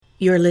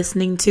You're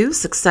listening to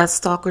Success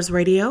Stalkers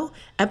Radio,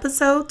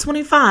 episode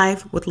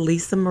 25 with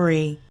Lisa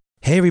Marie.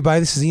 Hey everybody,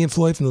 this is Ian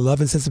Floyd from the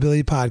Love and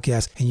Sensibility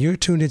Podcast, and you're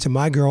tuned into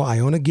my girl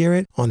Iona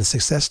Garrett on the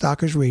Success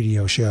Stalkers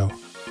Radio Show.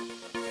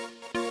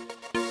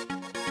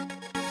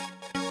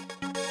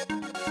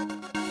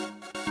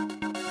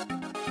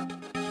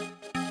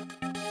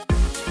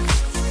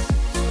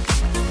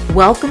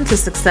 Welcome to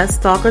Success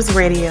Stalkers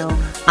Radio.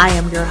 I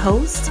am your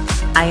host,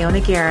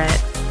 Iona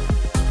Garrett.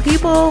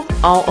 People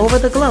all over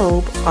the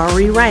globe are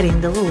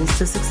rewriting the rules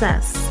to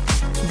success.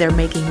 They're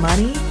making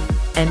money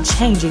and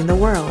changing the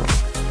world.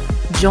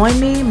 Join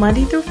me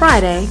Monday through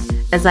Friday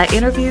as I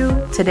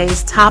interview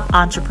today's top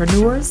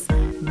entrepreneurs,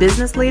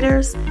 business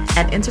leaders,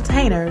 and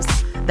entertainers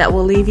that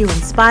will leave you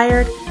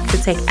inspired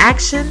to take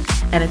action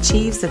and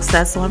achieve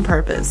success on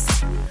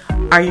purpose.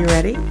 Are you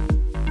ready?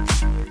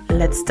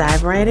 Let's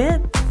dive right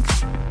in.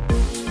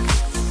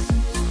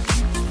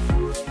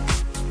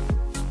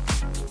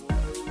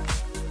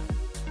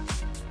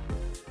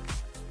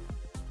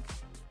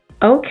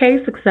 Okay,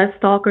 Success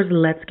Stalkers,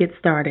 let's get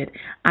started.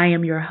 I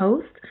am your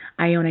host,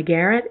 Iona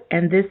Garrett,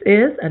 and this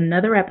is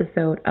another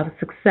episode of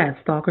Success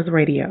Stalkers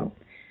Radio.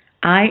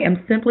 I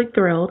am simply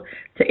thrilled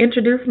to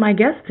introduce my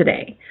guest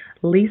today,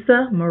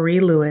 Lisa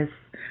Marie Lewis.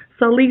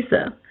 So,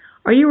 Lisa,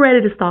 are you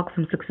ready to stalk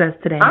some success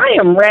today? I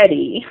am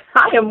ready.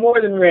 I am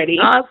more than ready.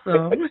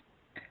 Awesome.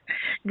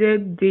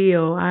 Good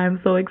deal. I'm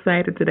so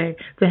excited today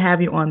to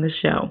have you on the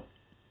show.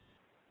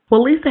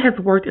 Well, Lisa has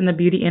worked in the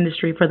beauty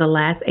industry for the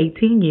last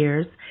 18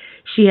 years.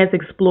 She has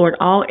explored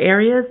all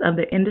areas of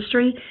the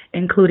industry,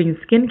 including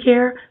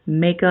skincare,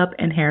 makeup,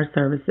 and hair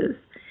services.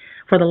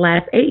 For the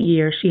last 8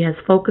 years, she has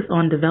focused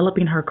on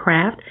developing her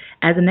craft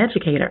as an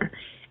educator.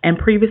 And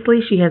previously,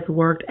 she has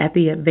worked at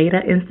the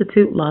Aveda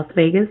Institute, Las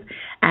Vegas,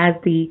 as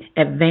the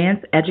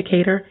advanced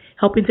educator,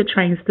 helping to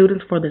train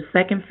students for the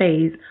second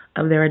phase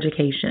of their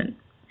education.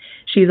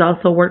 She's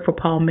also worked for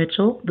Paul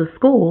Mitchell, the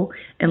school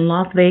in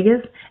Las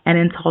Vegas and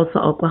in Tulsa,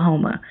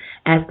 Oklahoma,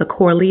 as the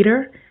core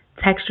leader,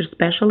 texture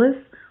specialist,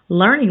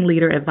 learning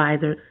leader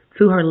advisor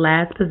to her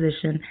last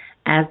position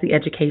as the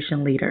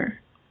education leader.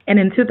 And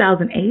in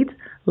 2008,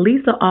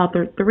 Lisa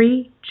authored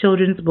 3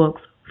 children's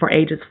books for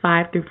ages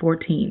 5 through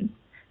 14,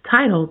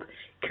 titled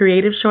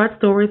Creative Short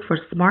Stories for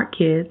Smart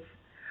Kids,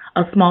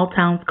 A Small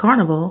Town's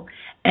Carnival,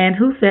 and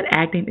Who Said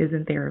Acting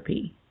Isn't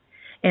Therapy.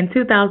 In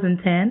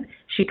 2010,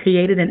 she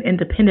created an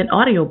independent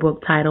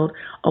audiobook titled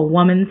A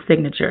Woman's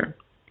Signature.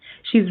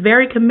 She's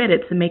very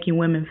committed to making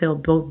women feel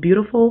both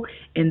beautiful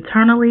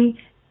internally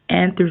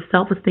and through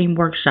self-esteem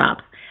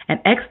workshops, and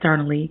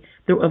externally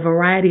through a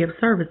variety of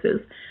services,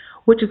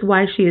 which is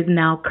why she is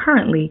now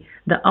currently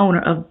the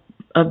owner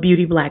of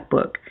Beauty Black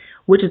Book,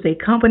 which is a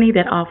company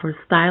that offers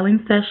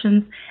styling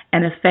sessions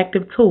and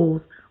effective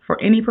tools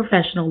for any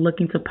professional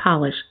looking to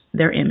polish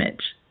their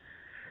image.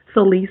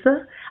 So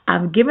Lisa,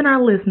 I've given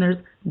our listeners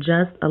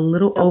just a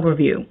little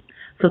overview.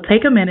 So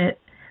take a minute,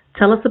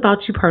 tell us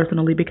about you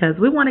personally because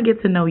we want to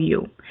get to know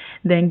you.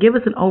 Then give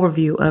us an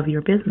overview of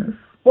your business.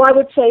 Well, I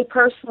would say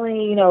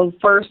personally,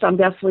 first I'm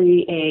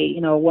definitely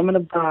a, woman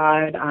of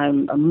God.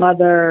 I'm a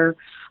mother.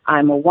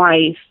 I'm a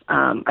wife.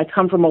 I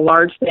come from a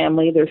large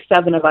family. There's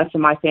 7 of us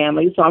in my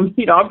family, so I'm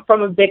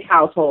from a big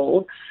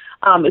household.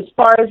 As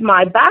far as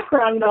my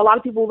background, a lot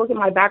of people look at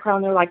my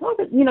background and they're like, oh,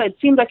 it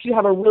seems like you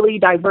have a really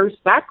diverse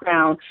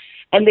background.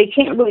 And they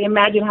can't really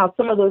imagine how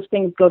some of those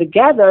things go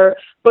together,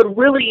 but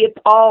really it's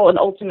all an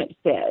ultimate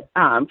fit.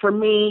 For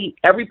me,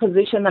 every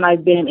position that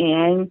I've been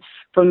in,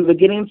 from the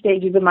beginning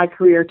stages of my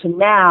career to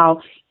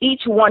now,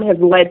 each one has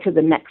led to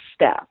the next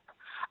step.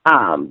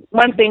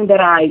 One thing that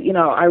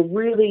I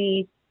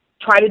really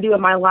try to do in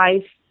my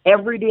life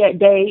every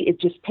day is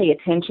just pay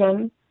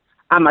attention.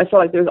 I feel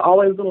like there's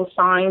always little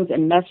signs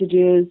and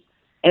messages,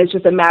 and it's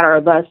just a matter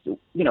of us,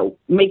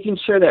 making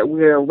sure that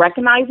we're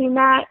recognizing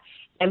that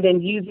and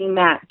then using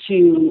that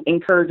to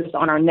encourage us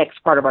on our next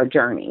part of our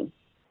journey.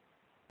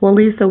 Well,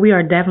 Lisa, we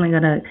are definitely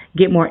going to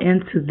get more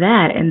into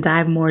that and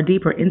dive more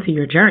deeper into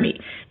your journey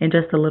in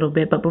just a little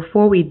bit. But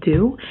before we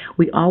do,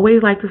 we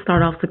always like to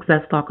start off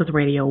Success Stalkers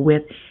Radio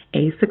with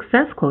a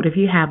success quote if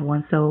you have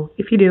one. So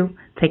if you do,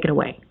 take it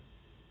away.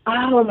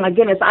 Oh, my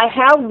goodness. I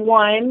have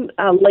one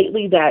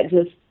lately that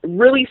just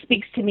really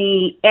speaks to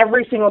me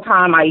every single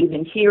time I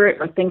even hear it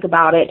or think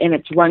about it, and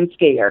it's run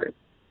scared.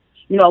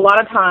 A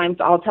lot of times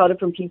I'll tell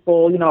different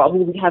people,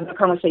 we have a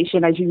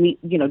conversation as you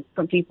meet,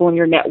 different people and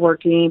you're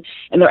networking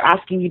and they're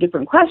asking you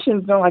different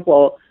questions. And they're like,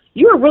 well,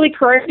 you were really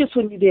courageous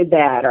when you did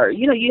that. Or,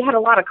 you had a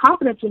lot of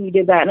confidence when you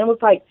did that. And it was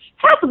like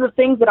half of the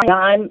things that I've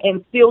done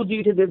and still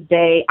do to this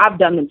day, I've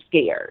done them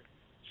scared.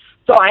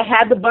 So I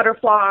had the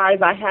butterflies.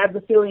 I had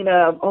the feeling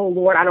of, oh,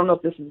 Lord, I don't know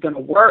if this is going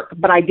to work,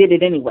 but I did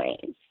it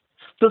anyways.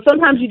 So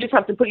sometimes you just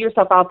have to put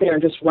yourself out there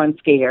and just run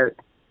scared.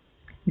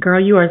 Girl,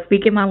 you are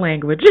speaking my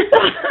language.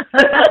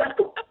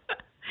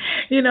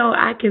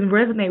 I can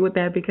resonate with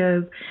that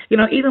because,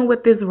 even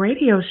with this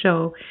radio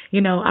show,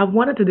 I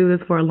wanted to do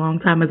this for a long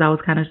time as I was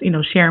kind of,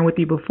 sharing with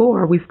you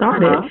before we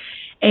started.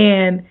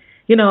 And,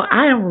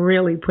 I am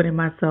really putting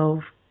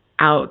myself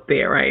out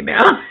there right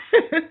now,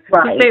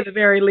 Right. to say the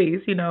very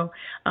least,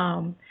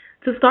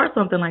 to start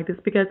something like this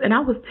and I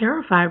was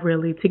terrified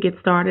really to get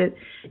started,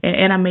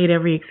 and I made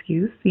every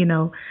excuse.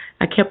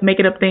 I kept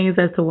making up things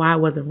as to why I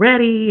wasn't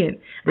ready and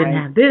didn't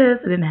have this,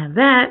 I didn't have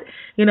that,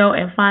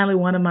 and finally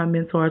one of my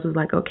mentors was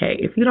like, okay,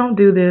 if you don't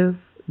do this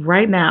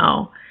right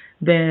now,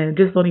 then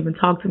just don't even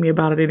talk to me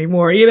about it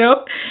anymore,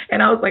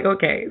 And I was like,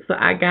 okay, so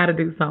I got to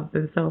do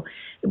something. So,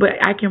 but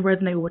I can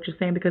resonate with what you're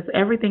saying, because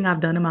everything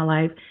I've done in my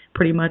life,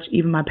 pretty much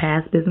even my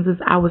past businesses,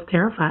 I was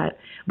terrified,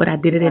 but I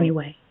did it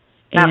anyway.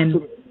 And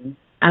Absolutely.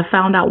 I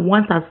found out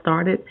once I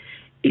started,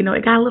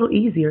 it got a little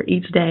easier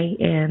each day.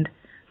 And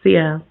so,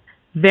 yeah,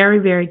 very,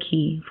 very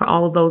key for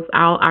all of those,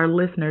 our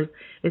listeners,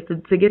 is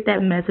to get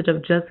that message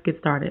of just get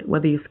started,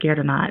 whether you're scared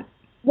or not.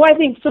 Well, I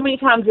think so many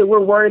times that we're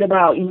worried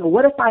about,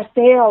 what if I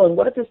fail and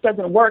what if this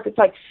doesn't work? It's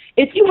like,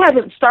 if you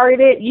haven't started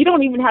it, you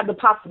don't even have the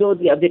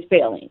possibility of it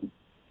failing.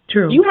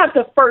 True. You have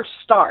to first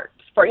start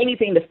for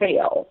anything to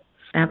fail.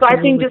 Absolutely. So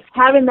I think just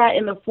having that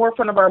in the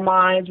forefront of our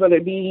minds, whether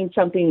it be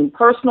something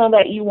personal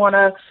that you want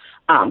to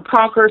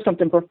conquer,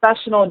 something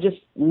professional, just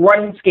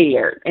running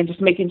scared and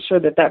just making sure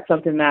that that's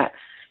something that,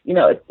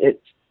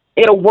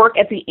 it'll work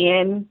at the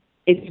end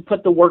if you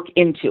put the work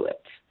into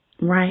it.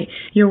 Right.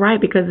 You're right,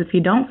 because if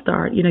you don't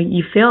start,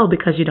 you fail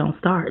because you don't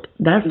start.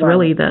 That's Right.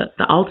 really the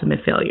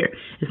ultimate failure,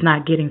 is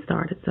not getting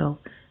started. So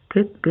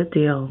good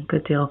deal.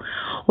 Good deal.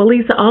 Well,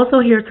 Lisa, also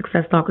here at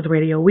Success Talkers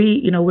Radio,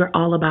 we're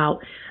all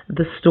about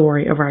the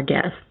story of our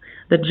guests,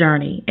 the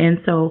journey.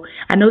 And so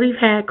I know you've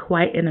had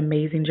quite an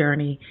amazing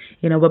journey,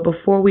 but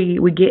before we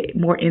get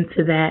more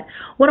into that,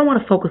 what I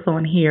want to focus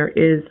on here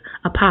is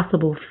a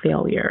possible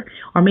failure,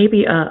 or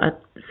maybe a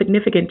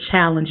significant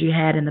challenge you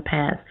had in the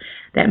past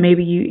that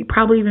maybe you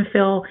probably even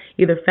fell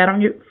either flat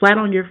on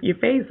your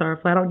face or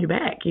flat on your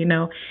back,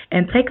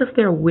 and take us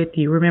there with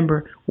you.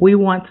 Remember, we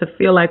want to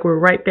feel like we're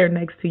right there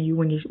next to you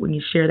when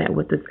you share that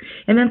with us,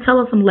 and then tell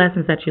us some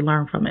lessons that you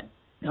learned from it.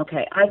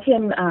 Okay, I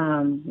can,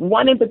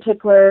 one in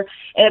particular,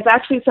 and it's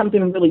actually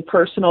something really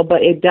personal,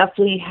 but it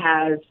definitely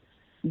has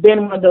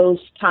been one of those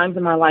times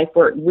in my life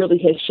where it really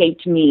has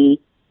shaped me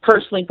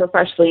personally,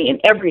 professionally, in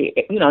every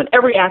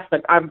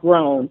aspect. I've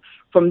grown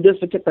from this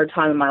particular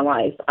time in my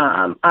life.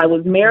 I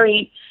was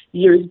married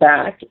years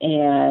back,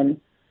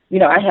 and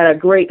I had a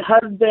great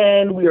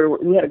husband.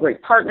 We had a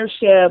great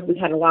partnership. We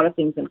had a lot of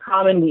things in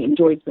common. We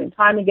enjoyed spending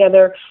time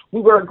together.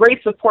 We were a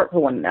great support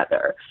for one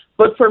another.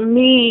 But for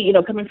me,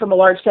 coming from a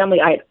large family,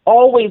 I had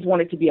always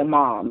wanted to be a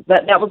mom.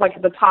 That was like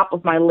at the top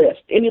of my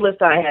list. Any list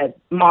that I had,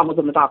 mom was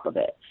on the top of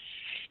it.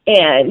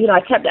 And,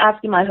 I kept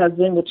asking my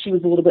husband, when she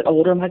was a little bit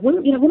older, I'm like, when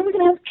are we going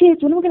to have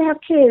kids? When are we going to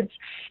have kids?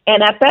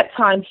 And at that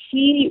time,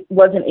 he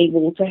wasn't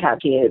able to have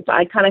kids.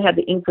 I kind of had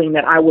the inkling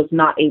that I was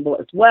not able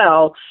as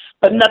well,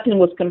 but nothing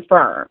was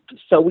confirmed.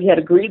 So we had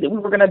agreed that we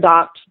were going to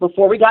adopt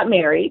before we got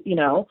married,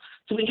 So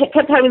we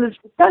kept having this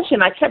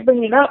discussion. I kept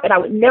bringing it up, and I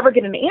would never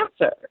get an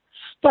answer.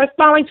 So I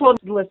finally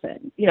told him,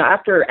 listen,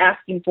 after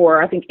asking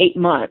for, I think, 8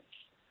 months,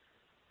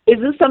 is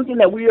this something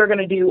that we are going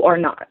to do or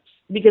not?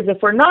 Because if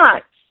we're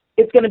not,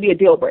 it's going to be a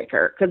deal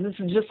breaker, because this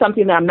is just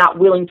something that I'm not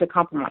willing to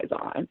compromise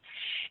on.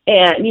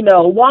 And,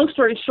 long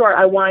story short,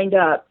 I wind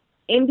up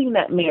ending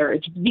that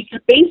marriage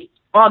based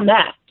on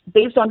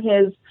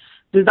his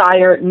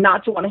desire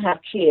not to want to have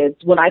kids,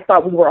 when I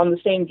thought we were on the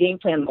same game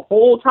plan the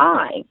whole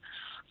time.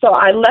 So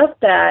I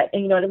left that,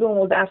 and, everyone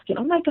was asking,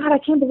 oh, my God, I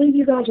can't believe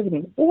you guys are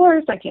getting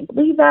divorced. I can't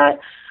believe that.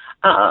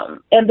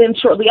 And then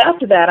shortly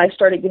after that, I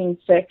started getting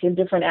sick in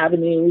different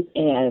avenues,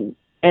 and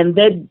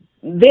then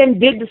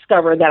did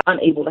discover that I'm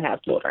unable to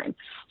have children.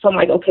 So I'm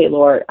like, okay,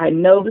 Lord, I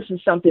know this is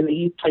something that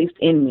you placed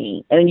in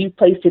me, and you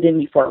placed it in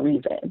me for a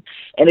reason.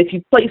 And if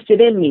you placed it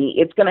in me,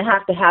 it's going to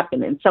have to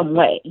happen in some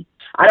way.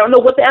 I don't know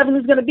what the avenue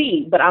is going to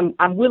be, but I'm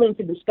willing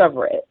to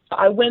discover it. So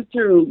I went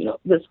through,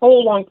 this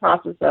whole long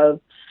process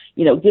of,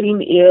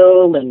 getting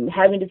ill and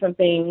having different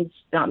things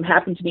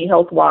happen to me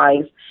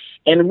health-wise,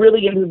 and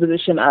really into the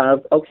position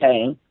of,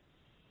 okay,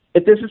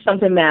 if this is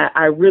something that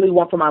I really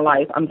want for my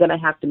life, I'm going to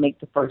have to make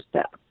the first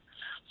step.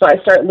 So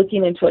I started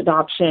looking into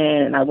adoption,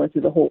 and I went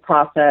through the whole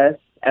process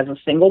as a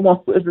single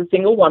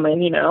woman,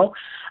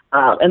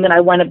 and then I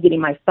wound up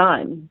getting my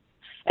son.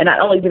 And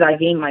not only did I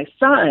gain my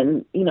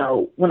son,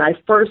 when I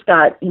first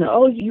got,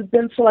 oh, you've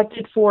been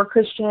selected for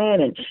Christian,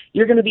 and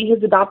you're going to be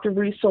his adoptive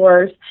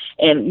resource,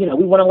 and, we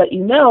want to let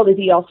you know that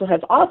he also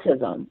has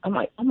autism. I'm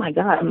like, oh, my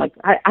God. I'm like,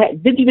 I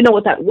didn't even know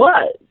what that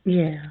was.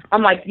 Yeah.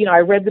 I'm like, I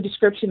read the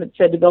description that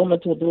said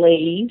developmental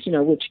delays,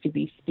 which could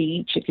be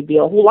speech. It could be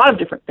a whole lot of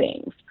different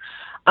things.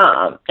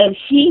 And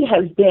he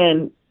has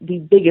been the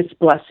biggest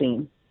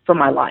blessing for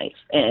my life.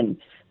 And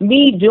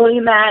me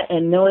doing that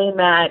and knowing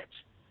that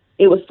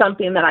it was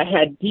something that I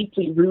had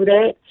deeply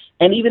rooted,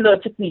 and even though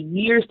it took me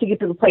years to get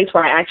to the place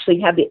where I actually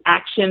had the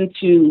action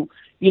to,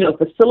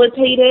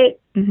 facilitate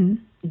it,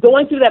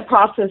 going through that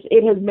process,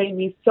 it has made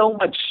me so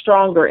much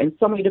stronger in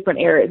so many different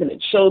areas. And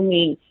it showed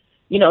me,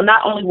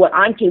 not only what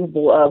I'm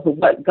capable of, but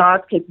what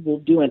God's capable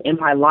of doing in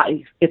my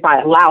life if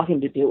I allow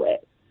him to do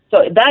it. So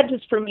that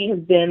just for me has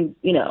been,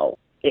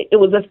 it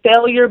was a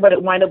failure, but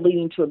it wound up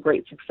leading to a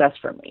great success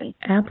for me.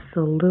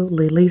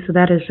 Absolutely. Lisa,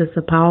 that is just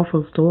a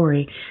powerful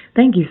story.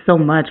 Thank you so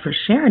much for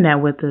sharing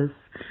that with us.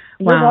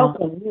 You're Wow.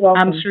 welcome. You're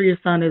welcome. I'm sure your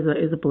son is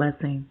a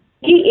blessing.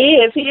 He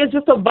is. He is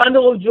just a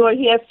bundle of joy.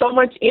 He has so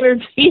much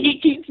energy. He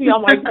keeps me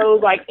on my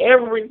toes like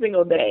every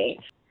single day.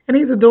 And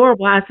he's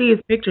adorable. I see his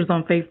pictures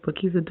on Facebook.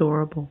 He's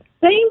adorable.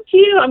 Thank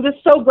you. I'm just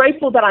so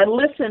grateful that I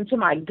listened to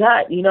my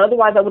gut.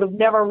 Otherwise I would have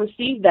never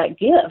received that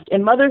gift.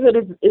 And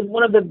motherhood is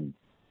one of the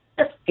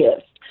best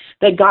gifts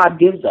that God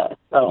gives us.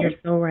 So, you're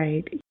so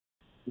right.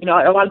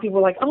 a lot of people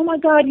are like, "Oh my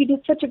God, you did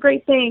such a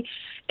great thing,"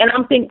 and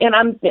I'm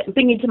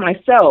thinking to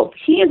myself,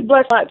 He has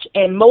blessed much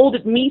and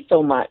molded me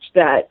so much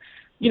that,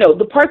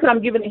 the part that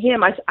I'm giving to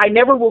Him, I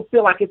never will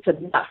feel like it's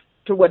enough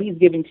to what He's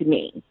giving to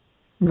me.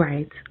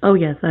 Right. Oh,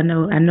 yes, I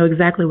know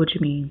exactly what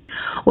you mean.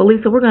 Well,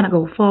 Lisa, we're going to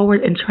go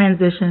forward and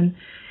transition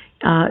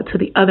to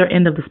the other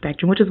end of the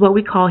spectrum, which is what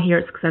we call here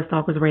at Success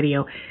Talkers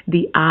Radio,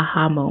 the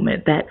aha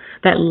moment, that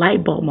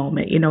light bulb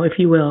moment, if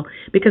you will.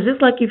 Because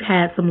just like you've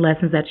had some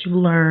lessons that you've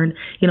learned,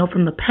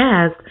 from the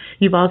past,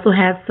 you've also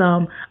had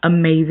some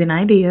amazing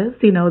ideas,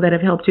 that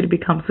have helped you to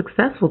become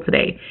successful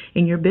today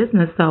in your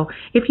business. So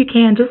if you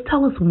can, just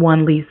tell us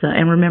one, Lisa.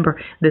 And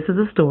remember, this is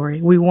a story.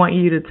 We want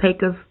you to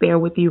take us there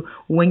with you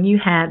when you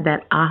had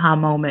that aha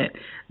moment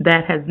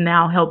that has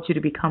now helped you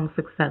to become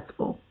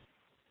successful.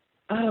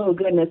 Oh,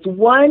 goodness.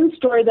 One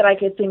story that I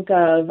could think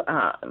of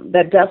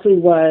that definitely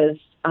was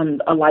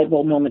a light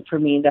bulb moment for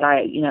me that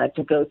I had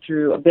to go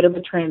through a bit of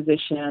a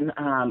transition.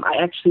 I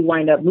actually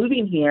wind up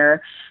moving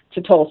here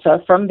to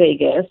Tulsa from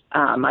Vegas.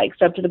 I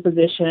accepted a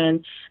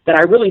position that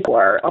I really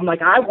for. I'm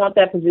like, I want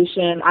that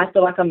position. I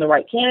feel like I'm the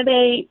right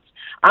candidate.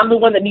 I'm the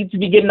one that needs to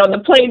be getting on the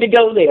plane to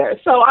go there.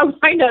 So I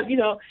wind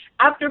up,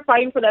 after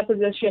fighting for that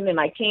position, and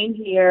I came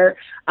here,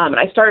 and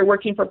I started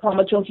working for Paul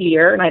Mitchell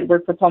here, and I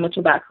worked for Paul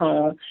Mitchell back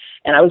home,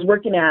 and I was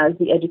working as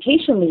the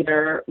education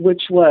leader,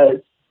 which was,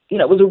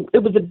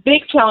 it was a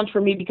big challenge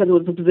for me because it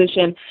was a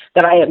position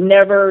that I had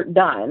never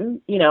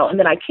done, and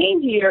then I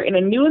came here in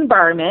a new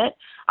environment.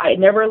 I had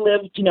never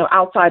lived,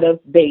 outside of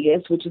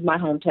Vegas, which is my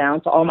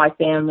hometown. So all my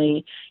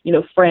family,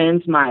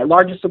 friends, my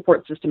largest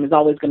support system is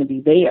always going to be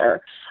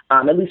there,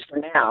 at least for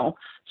now.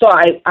 So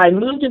I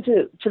moved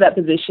into that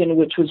position,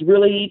 which was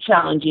really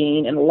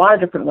challenging in a lot of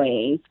different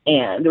ways.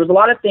 And there was a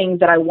lot of things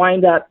that I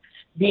wind up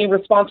being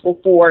responsible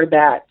for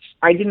that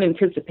I didn't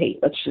anticipate,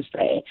 let's just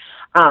say.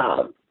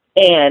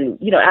 And,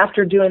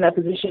 after doing that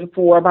position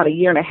for about a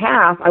year and a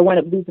half, I wound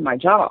up losing my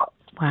job.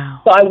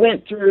 Wow. So I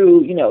went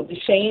through, the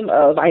shame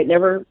of I had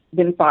never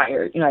been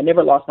fired. I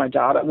never lost my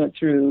job. I went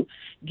through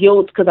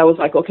guilt because I was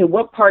like, okay,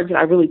 what part did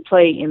I really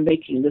play in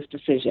making this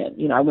decision?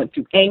 I went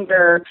through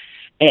anger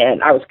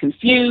and I was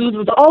confused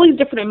with all these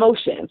different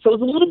emotions. So it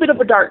was a little bit of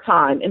a dark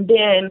time. And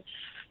then,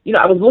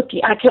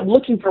 I kept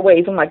looking for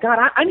ways. I'm like, God,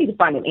 I need to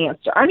find an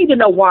answer. I need to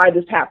know why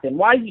this happened.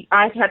 Why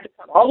I had to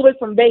come all the way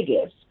from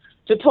Vegas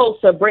to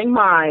Tulsa, bring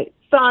my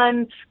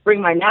son,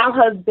 bring my now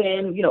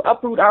husband,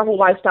 uproot our whole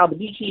lifestyle to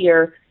be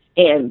here.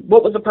 And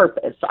what was the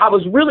purpose? So I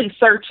was really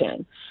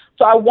searching.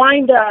 So I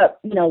wind up,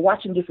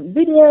 watching different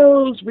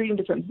videos, reading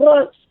different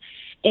books,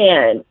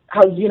 and I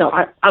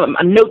was, I'm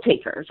a note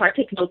taker. So I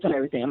take notes on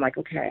everything. I'm like,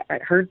 okay, I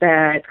heard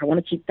that. I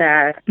want to keep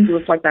that. I do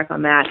reflect back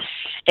on that.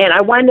 And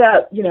I wind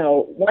up,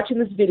 watching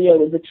this video.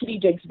 It was a T.D.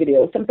 Jakes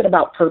video, something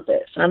about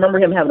purpose. And I remember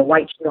him having a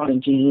white shirt on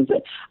and jeans.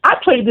 And I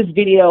played this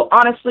video,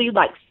 honestly,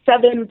 like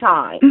 7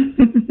 times.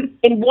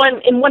 In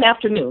one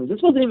afternoon.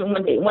 This wasn't even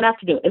one day, one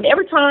afternoon. And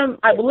every time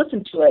I would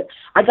listen to it,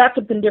 I got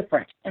something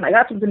different. And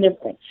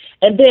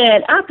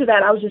then after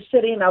that, I was just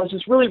sitting, I was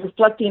just really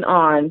reflecting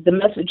on the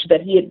message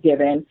that he had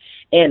given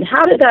and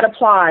how did that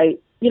apply,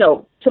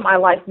 to my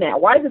life now?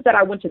 Why is it that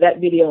I went to that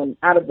video and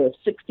out of the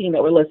 16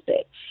 that were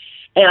listed?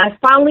 And I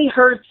finally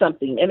heard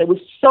something, and it was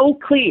so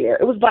clear.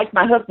 It was like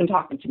my husband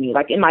talking to me,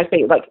 like in my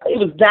face, like it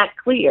was that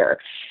clear.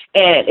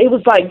 And it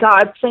was like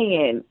God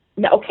saying,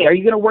 okay, are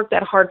you going to work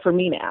that hard for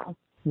me now?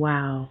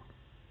 Wow.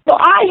 So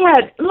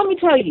let me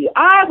tell you,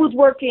 I was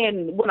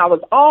working when I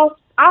was off.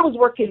 I was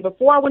working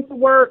before I went to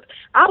work.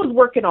 I was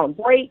working on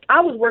break.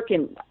 I was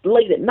working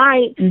late at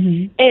night.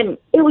 Mm-hmm. And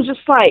it was just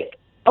like,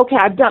 okay,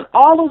 I've done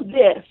all of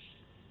this.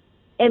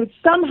 And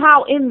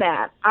somehow in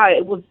that,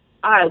 I was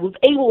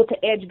able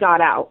to edge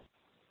God out.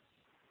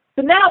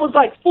 So now it was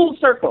like full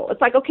circle. It's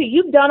like, okay,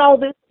 you've done all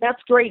this.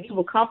 That's great. You've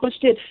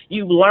accomplished it.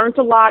 You've learned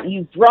a lot.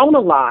 You've grown a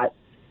lot.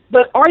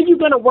 But are you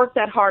going to work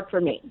that hard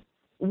for me?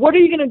 What are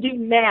you going to do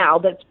now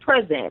that's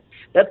present,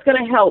 that's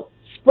going to help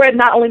spread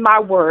not only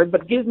my word,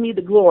 but give me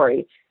the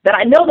glory that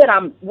I know that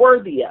I'm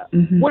worthy of?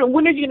 Mm-hmm.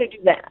 When are you going to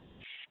do that?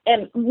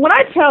 And when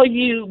I tell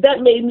you, that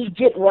made me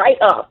get right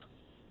up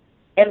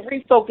and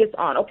refocus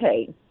on,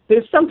 okay,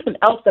 there's something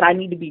else that I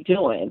need to be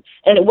doing,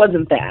 and it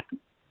wasn't that.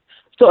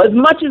 So as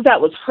much as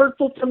that was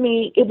hurtful for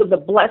me, it was a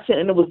blessing,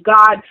 and it was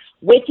God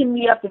waking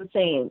me up and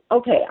saying,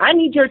 okay, I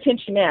need your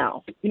attention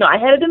now. I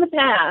had it in the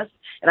past,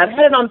 and I've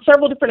had it on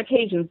several different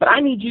occasions, but I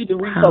need you to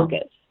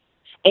refocus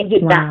and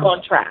get back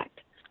on track.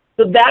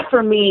 So that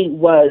for me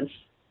was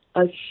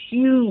a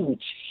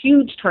huge,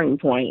 huge turning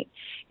point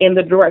in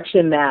the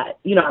direction that,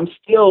 I'm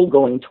still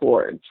going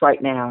towards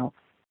right now.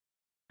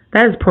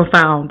 That is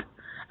profound.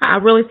 I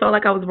really felt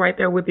like I was right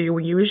there with you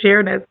when you were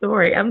sharing that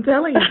story. I'm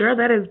telling you, girl,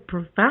 that is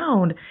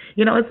profound.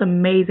 It's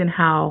amazing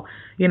how,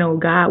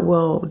 God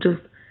will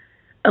just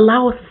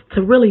allow us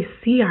to really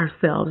see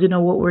ourselves,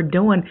 what we're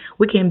doing.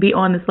 We can be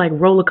on this like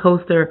roller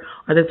coaster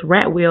or this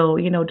rat wheel,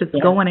 just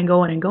going and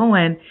going and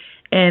going.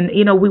 And,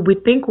 we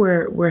think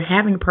we're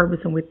having purpose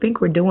and we think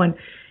we're doing,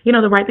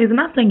 the right things. I'm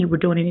not saying you were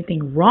doing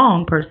anything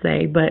wrong per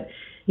se, but,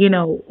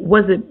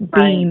 was it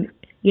being,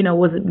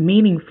 was it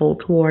meaningful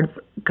towards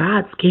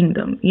God's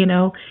kingdom,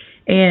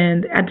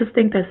 And I just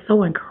think that's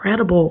so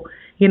incredible,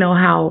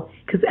 how,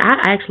 because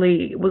I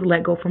actually was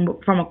let go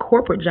from a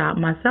corporate job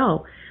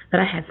myself that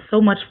I had so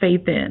much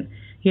faith in,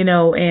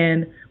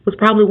 and was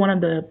probably one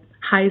of the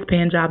highest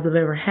paying jobs I've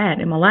ever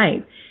had in my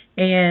life,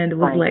 and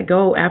was let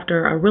go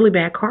after a really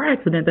bad car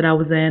accident that I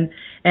was in,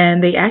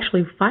 and they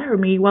actually fired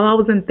me while I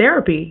was in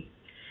therapy,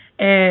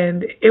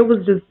 and it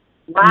was just,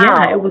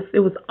 it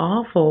was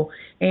awful.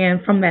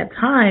 And from that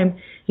time,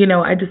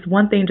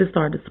 one thing just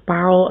started to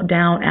spiral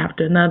down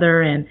after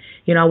another, and,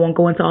 I won't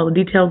go into all the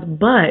details,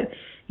 but,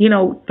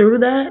 through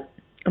that,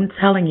 I'm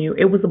telling you,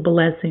 it was a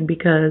blessing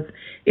because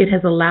it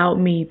has allowed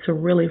me to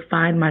really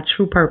find my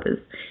true purpose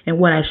and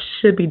what I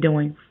should be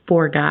doing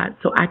for God,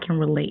 so I can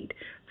relate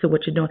to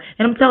what you're doing.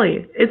 And I'm telling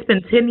you, it's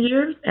been 10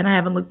 years and I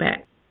haven't looked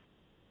back.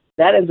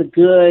 That is a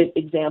good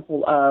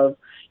example of,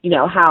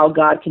 how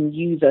God can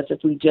use us if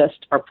we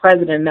just are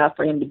present enough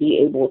for him to be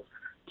able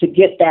to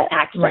get that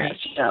access, right.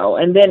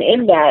 And then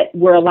in that,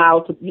 we're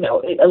allowed to,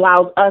 it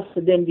allows us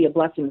to then be a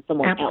blessing to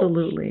someone else.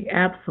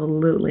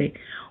 Absolutely.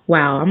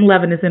 Wow, I'm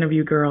loving this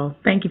interview, girl.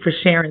 Thank you for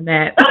sharing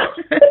that.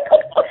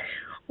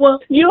 Well,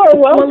 you are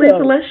welcome. Well, Lisa,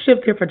 let's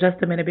shift here for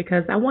just a minute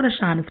because I want to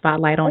shine a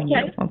spotlight on you,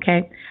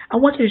 okay? I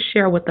want you to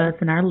share with us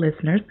and our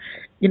listeners,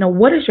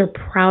 what is your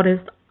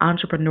proudest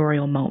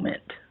entrepreneurial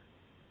moment?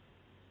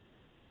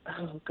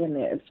 Oh,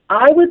 goodness.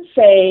 I would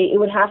say it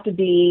would have to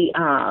be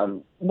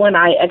when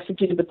I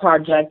executed the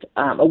project,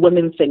 A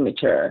Women's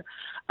Signature.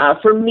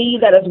 For me,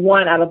 that is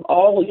one out of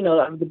all,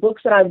 the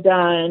books that I've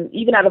done,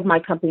 even out of my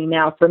company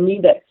now, for me,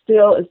 that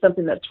still is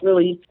something that's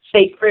really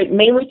sacred,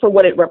 mainly for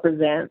what it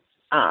represents.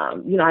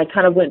 I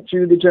kind of went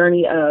through the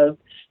journey of,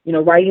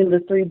 writing the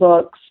 3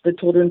 books, the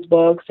children's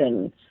books,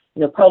 and,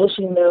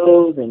 publishing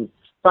those and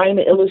finding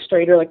an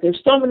illustrator. Like,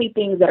 there's so many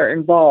things that are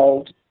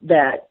involved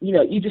that,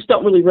 you just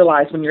don't really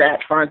realize when you're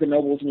at Barnes &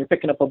 Nobles and you're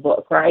picking up a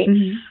book, right?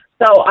 Mm-hmm.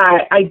 So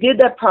I did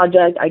that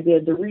project. I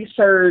did the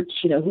research,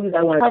 who did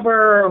I want to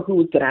cover, who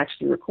was going to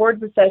actually record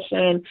the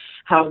session,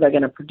 how was I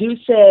going to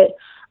produce it.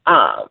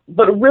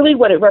 But really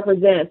what it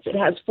represents, it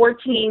has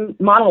 14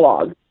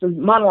 monologue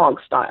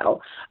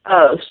style,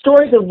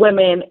 stories of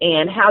women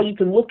and how you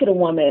can look at a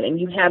woman and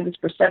you have this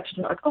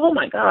perception like, oh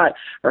my God,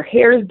 her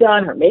hair is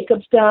done, her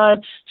makeup's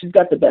done, she's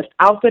got the best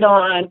outfit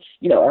on,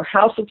 her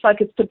house looks like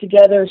it's put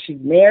together, she's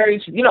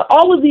married,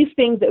 all of these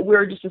things that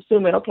we're just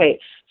assuming, okay,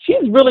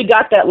 she's really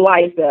got that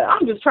life that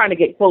I'm just trying to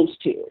get close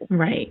to.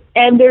 Right.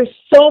 And there's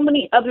so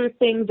many other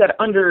things that are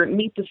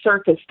underneath the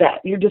surface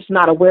that you're just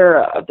not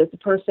aware of, that the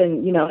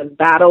person, has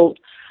battled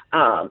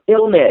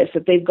illness,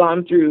 that they've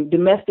gone through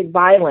domestic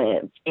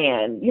violence,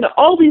 and,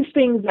 all these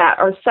things that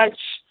are such,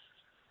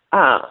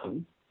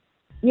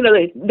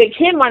 they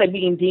can wind up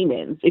being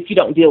demons if you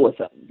don't deal with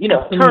them,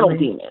 eternal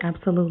demons.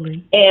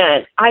 Absolutely.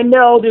 And I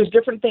know there's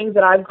different things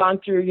that I've gone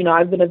through.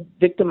 I've been a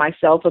victim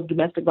myself of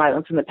domestic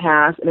violence in the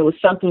past, and it was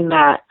something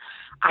that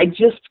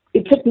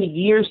it took me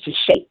years to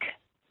shake.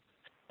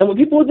 And when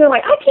people are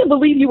like, I can't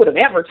believe you would have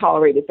ever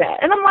tolerated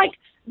that. And I'm like,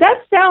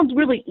 that sounds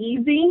really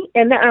easy,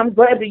 and I'm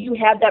glad that you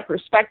had that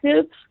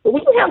perspective. But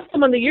when you have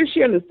someone that you're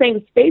sharing the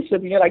same space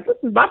with, and you're like, this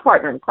is my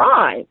partner in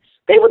crime,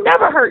 they would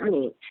never hurt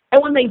me.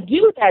 And when they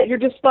do that, you're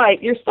just like,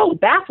 you're so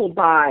baffled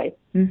by,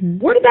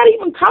 where did that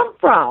even come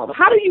from?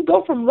 How do you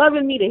go from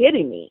loving me to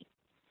hitting me?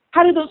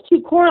 How do those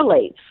two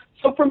correlate?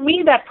 So for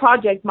me, that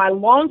project, my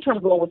long-term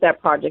goal with that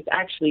project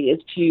actually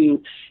is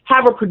to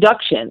have a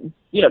production,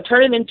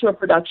 turn it into a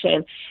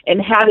production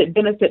and have it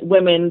benefit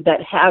women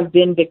that have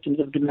been victims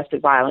of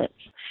domestic violence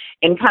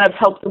and kind of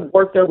help them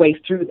work their way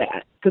through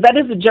that. Because that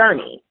is a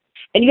journey.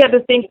 And you have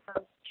to think,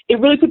 it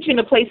really puts you in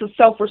a place of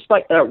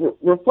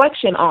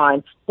self-reflection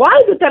on, why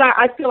is it that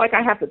I feel like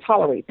I have to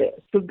tolerate this?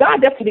 Because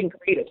God definitely didn't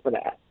create us for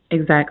that.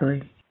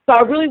 Exactly. So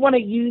I really want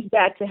to use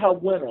that to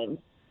help women.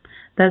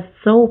 That's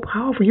so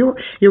powerful. You're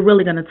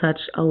really going to touch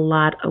a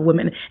lot of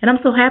women, and I'm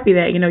so happy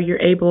that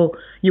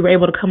you were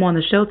able to come on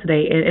the show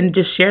today and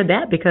just share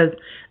that, because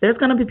there's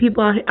going to be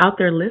people out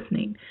there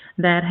listening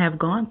that have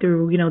gone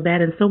through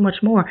that and so much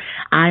more.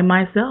 I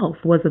myself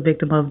was a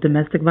victim of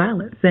domestic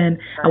violence, and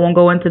I won't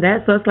go into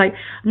that. So it's like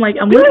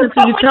I'm listening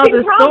to you tell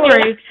this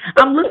story.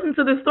 I'm listening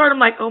to this story. I'm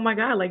like, oh my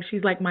God, like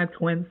she's like my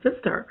twin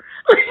sister.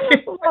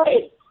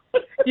 Right.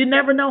 You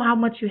never know how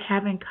much you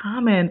have in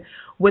common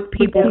with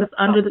people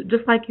because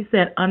just like you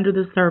said, under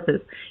the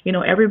surface,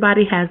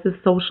 everybody has this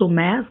social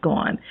mask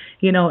on,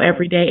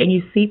 every day. And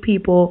you see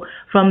people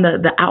from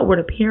the outward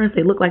appearance,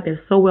 they look like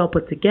they're so well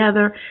put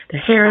together. Their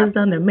hair is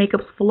done, their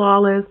makeup's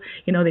flawless.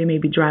 They may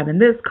be driving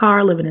this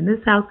car, living in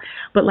this house.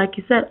 But like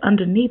you said,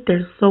 underneath,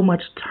 there's so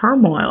much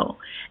turmoil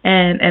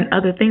and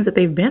other things that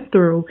they've been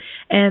through,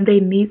 and they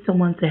need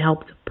someone to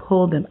help to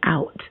pull them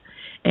out.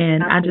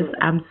 And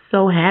I'm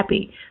so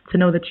happy to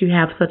know that you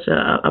have such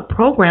a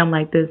program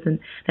like this and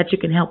that you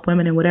can help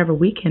women in whatever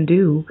we can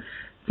do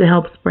to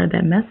help spread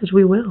that message.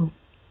 We will.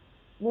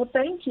 Well,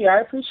 thank you. I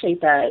appreciate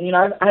that.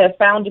 I have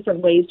found different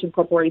ways to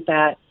incorporate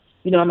that,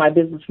 in my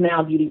business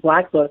now, Beauty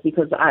Black Book,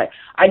 because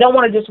I don't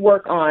want to just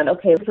work on,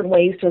 different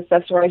ways to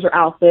accessorize your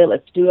outfit.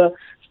 Let's do a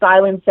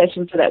styling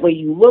session so that way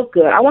you look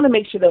good. I want to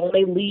make sure that when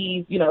they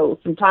leave,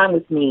 some time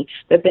with me,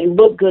 that they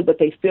look good, but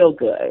they feel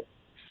good.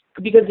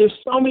 Because there's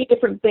so many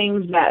different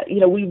things that,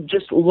 we've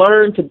just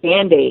learned to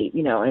Band-Aid,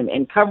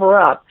 and cover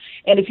up.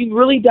 And if you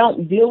really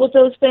don't deal with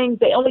those things,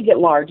 they only get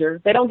larger.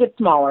 They don't get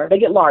smaller. They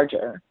get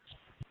larger.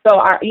 So,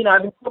 I've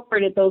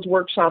incorporated those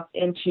workshops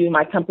into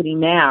my company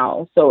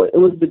now. So it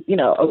was,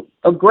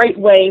 a great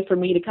way for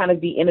me to kind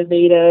of be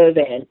innovative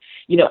and,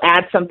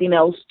 add something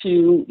else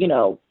to,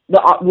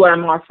 what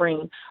I'm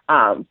offering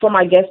for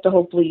my guests to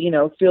hopefully,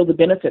 feel the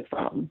benefit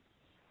from.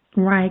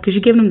 Right, because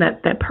you give them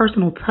that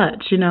personal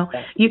touch,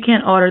 You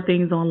can't order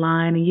things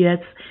online, and yes,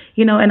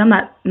 and I'm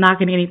not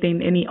knocking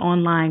any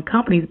online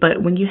companies,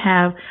 but when you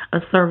have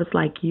a service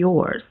like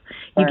yours,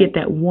 you get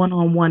that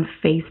one-on-one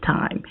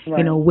FaceTime,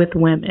 with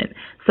women.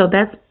 So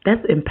that's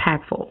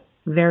impactful,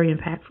 very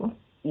impactful.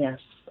 Yes,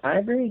 I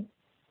agree.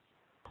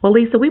 Well,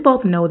 Lisa, we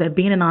both know that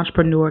being an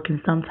entrepreneur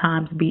can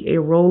sometimes be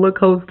a roller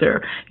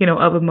coaster,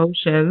 of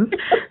emotions.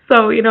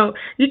 So,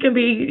 you can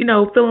be,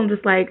 feeling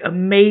just like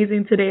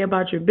amazing today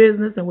about your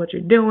business and what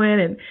you're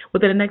doing. And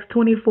within the next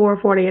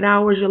 24, 48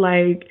 hours, you're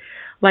like,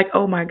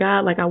 oh my God,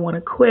 like I want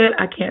to quit.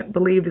 I can't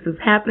believe this is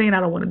happening. I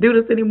don't want to do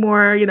this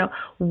anymore.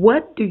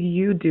 What do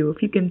you do?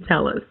 If you can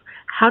tell us,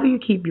 how do you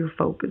keep your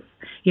focus,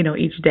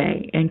 each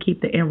day and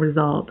keep the end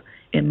result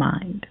in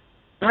mind?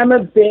 I'm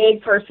a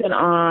big person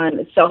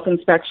on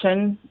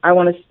self-inspection. I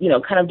want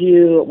to, kind of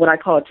do what I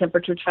call a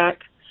temperature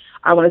check.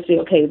 I want to say,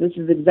 okay, this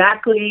is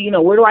exactly,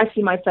 where do I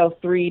see myself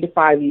 3 to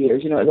 5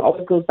 years? It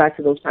always goes back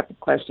to those type of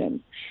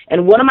questions.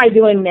 And what am I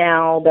doing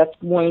now that's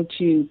going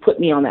to put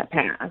me on that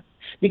path?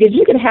 Because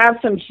you can have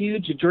some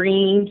huge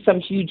dream, some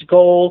huge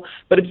goal,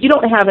 but if you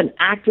don't have an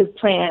active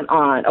plan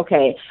on,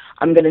 okay,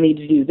 I'm going to need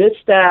to do this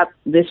step,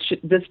 this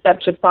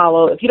step should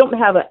follow. If you don't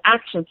have an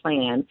action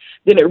plan,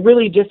 then it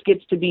really just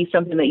gets to be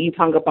something that you've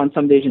hung up on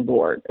some vision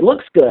board. It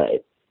looks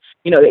good.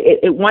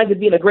 It winds up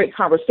being a great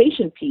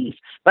conversation piece,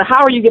 but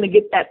how are you going to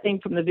get that thing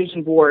from the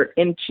vision board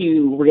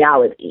into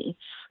reality?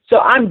 So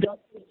I'm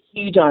definitely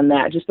huge on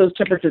that, just those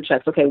temperature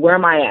checks. Okay, where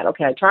am I at?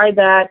 Okay, I tried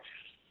that.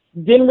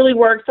 Didn't really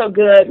work so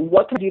good.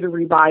 What can I do to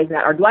revise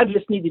that? Or do I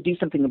just need to do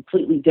something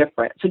completely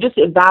different? So just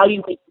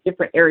evaluate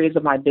different areas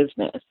of my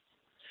business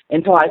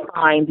until I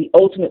find the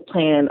ultimate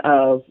plan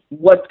of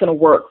what's going to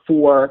work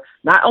for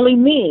not only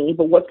me,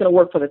 but what's going to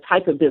work for the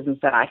type of business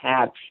that I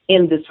have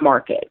in this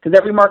market. Because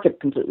every market is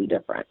completely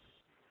different.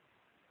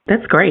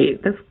 That's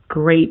great. That's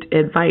great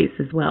advice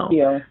as well.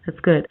 Yeah. That's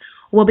good.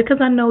 Well, because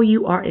I know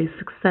you are a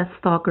success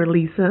stalker,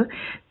 Lisa,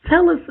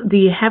 tell us, do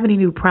you have any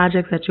new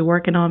projects that you're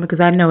working on?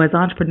 Because I know as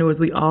entrepreneurs,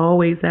 we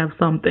always have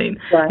something,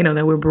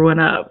 that we're brewing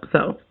up.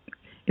 So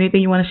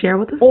anything you want to share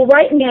with us? Well,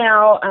 right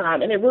now,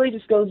 and it really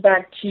just goes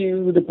back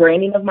to the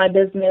branding of my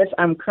business,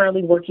 I'm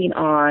currently working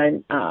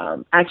on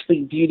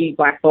actually Beauty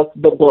Black Book,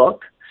 the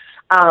book.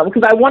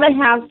 Because I want to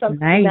have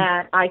something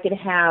that I can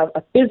have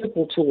a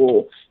physical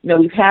tool.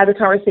 We've had the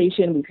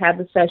conversation, we've had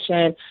the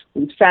session,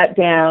 we've sat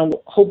down,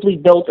 hopefully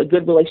built a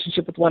good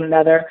relationship with one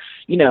another,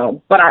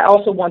 but I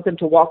also want them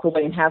to walk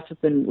away and have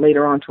something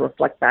later on to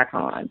reflect back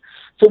on.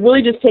 So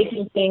really just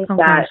taking things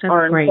that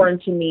are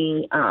important to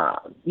me,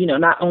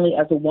 not only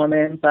as a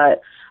woman,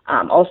 but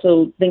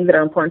also things that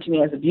are important to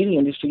me as a beauty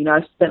industry.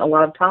 I've spent a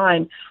lot of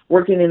time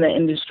working in the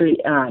industry,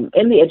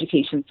 in the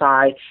education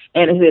side,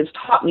 and it has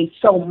taught me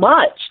so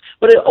much.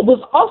 But it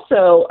was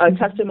also a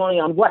testimony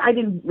on what I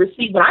didn't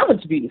receive when I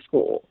went to beauty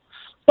school.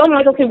 So I'm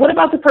like, okay, what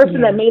about the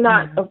person that may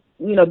not,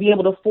 be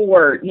able to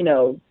afford,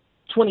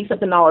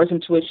 $20-something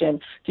in tuition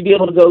to be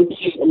able to go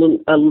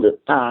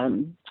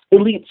to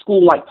elite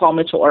school like Paul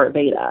Mitchell or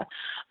Aveda?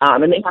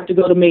 And they have to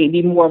go to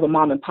maybe more of a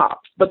mom and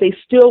pop, but they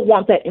still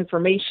want that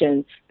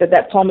information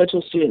that Paul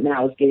Mitchell student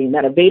now is getting,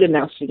 that Aveda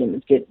now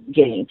student is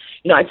getting.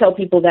 I tell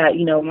people that,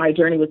 my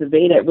journey with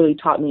Aveda, it really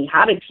taught me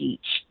how to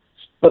teach,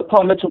 but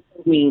Paul Mitchell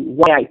told me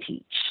why I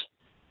teach.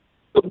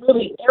 So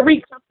really,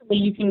 every company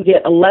you can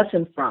get a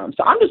lesson from.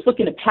 So I'm just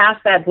looking to pass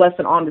that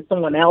lesson on to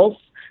someone else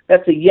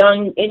that's a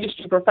young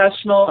industry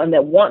professional and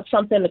that wants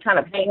something to kind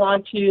of hang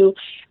on to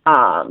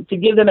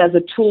give them as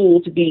a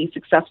tool to be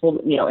successful,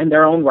 in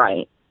their own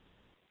right.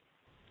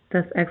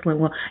 That's excellent.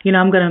 Well,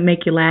 I'm going to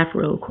make you laugh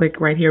real quick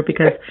right here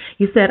because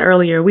you said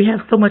earlier we have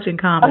so much in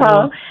common.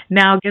 Well,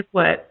 now guess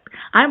what?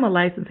 I'm a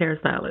licensed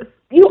hairstylist.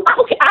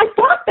 Okay? I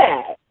thought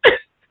that.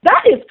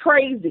 That is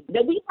crazy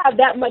that we have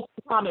that much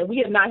in common. We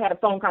have not had a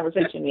phone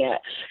conversation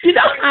yet.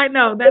 I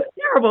know. That's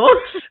terrible.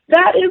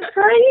 That is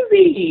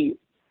crazy.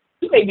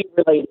 You may be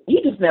related.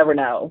 You just never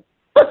know.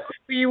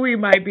 We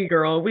might be,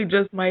 girl. We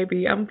just might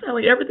be. I'm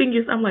telling you, everything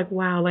you. I'm like,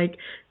 wow. Like,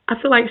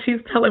 I feel like she's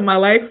telling my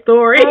life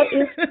story. That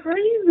is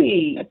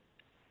crazy. It's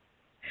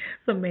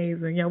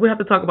amazing. Yeah, we'll have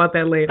to talk about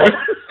that later.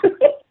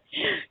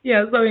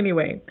 Yeah. So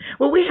anyway,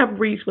 well, we have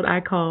reached what I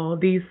call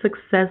the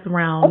success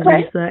round,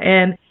 Lisa,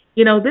 and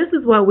this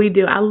is what we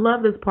do. I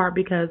love this part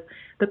because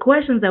the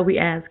questions that we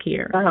ask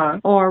here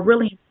are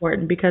really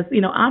important because,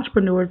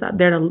 entrepreneurs out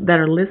there that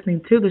are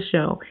listening to the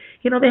show,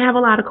 they have a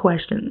lot of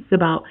questions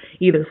about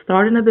either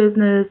starting a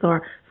business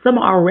or some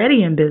are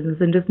already in business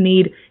and just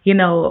need,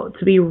 to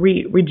be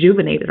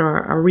rejuvenated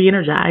or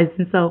re-energized.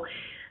 And so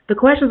the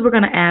questions we're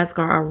going to ask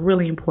are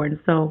really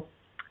important. So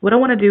what I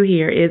want to do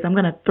here is I'm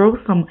going to throw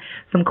some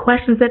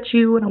questions at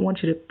you, and I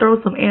want you to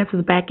throw some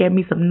answers back at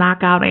me, some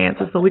knockout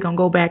answers, so we're going to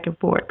go back and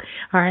forth.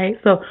 All right?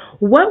 So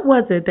what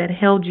was it that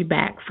held you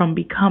back from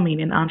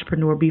becoming an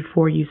entrepreneur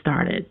before you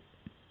started?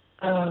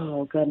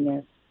 Oh,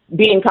 goodness.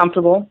 Being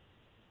comfortable.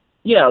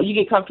 You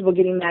get comfortable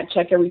getting that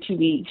check every 2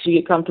 weeks. You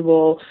get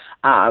comfortable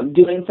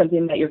doing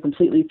something that you're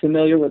completely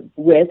familiar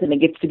with, and it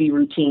gets to be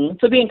routine.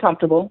 So being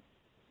comfortable.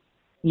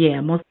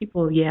 Yeah, most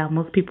people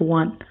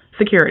want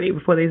security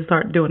before they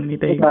start doing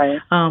anything. Right.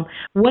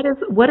 What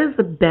is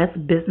the best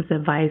business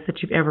advice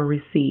that you've ever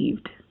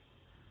received?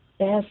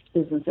 Best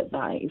business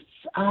advice.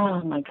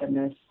 Oh my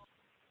goodness.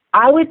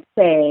 I would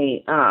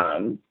say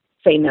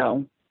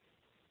no.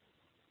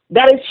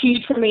 That is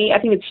huge for me. I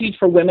think it's huge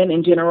for women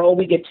in general.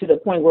 We get to the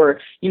point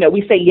where,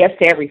 we say yes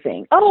to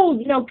everything. Oh,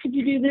 could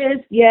you do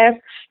this? Yes.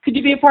 Could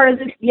you be a part of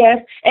this? Yes.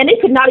 And it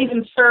could not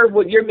even serve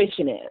what your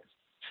mission is.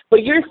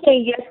 But you're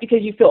saying yes because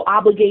you feel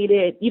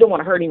obligated. You don't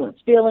want to hurt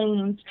anyone's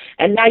feelings.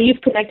 And now you've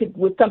connected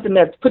with something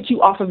that's put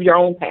you off of your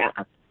own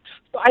path.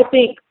 So I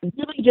think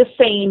really just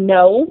saying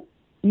no,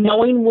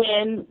 knowing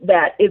when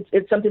that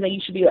it's something that you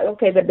should be like,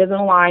 okay, that doesn't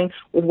align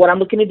with what I'm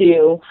looking to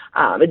do.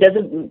 It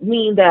doesn't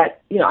mean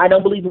that, I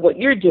don't believe in what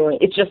you're doing.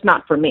 It's just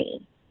not for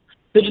me.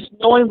 So just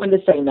knowing when to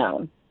say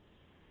no.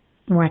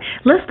 Right.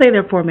 Let's stay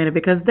there for a minute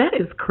because that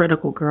is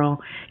critical,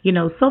 girl.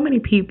 So many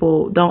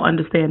people don't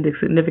understand the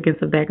significance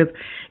of that because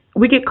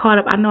we get caught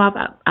up. I know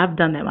I've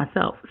done that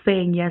myself,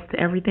 saying yes to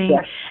everything,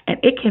 and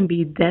it can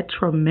be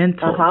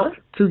detrimental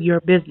to your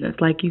business,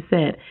 like you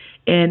said.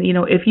 And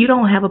if you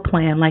don't have a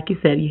plan, like you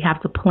said, you have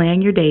to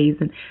plan your days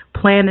and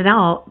plan it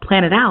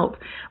out.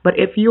 But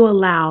if you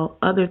allow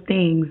other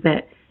things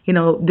that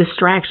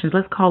distractions,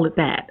 let's call it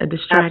that, a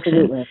distraction.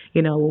 Absolutely.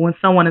 When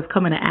someone is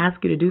coming to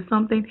ask you to do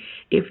something,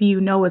 if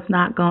it's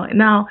not going.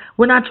 Now,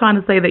 we're not trying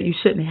to say that you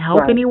shouldn't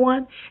help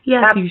anyone.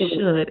 Yes, Absolutely.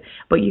 You should,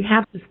 but you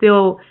have to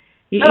still.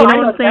 You know what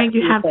I'm saying?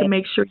 You have to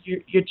make sure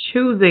you're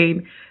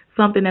choosing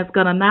something that's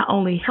going to not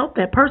only help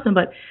that person,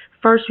 but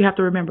first you have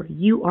to remember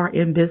you are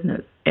in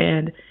business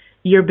and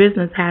your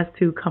business has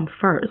to come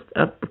first,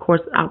 of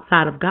course,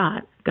 outside of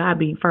God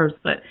being first.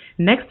 But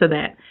next to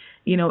that,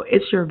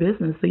 it's your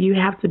business. So you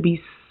have to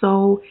be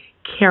so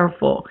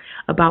careful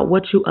about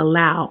what you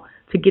allow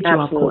to get you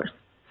off course.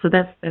 So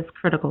that's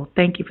critical.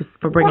 Thank you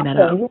for bringing that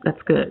up.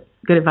 That's good.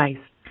 Good advice.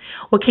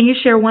 Well, can you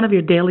share one of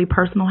your daily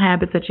personal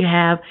habits that you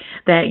have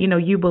that,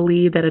 you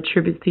believe that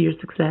attributes to your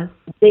success?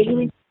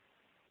 Daily.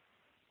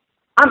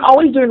 I'm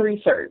always doing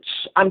research.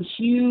 I'm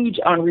huge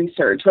on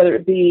research, whether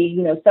it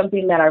be,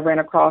 something that I ran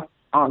across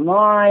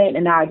online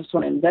and now I just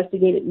want to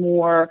investigate it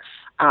more.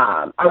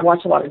 I watch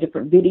a lot of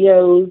different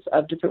videos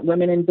of different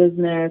women in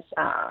business,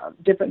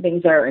 different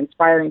things that are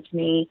inspiring to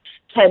me,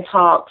 TED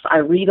Talks. I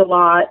read a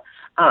lot.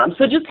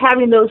 So just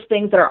having those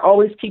things that are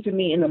always keeping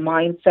me in the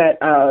mindset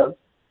of,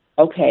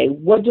 okay,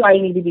 what do I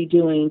need to be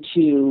doing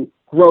to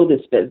grow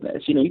this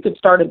business? You could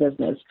start a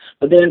business,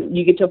 but then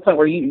you get to a point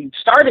where you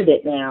started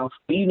it now,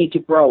 but you need to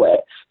grow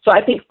it. So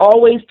I think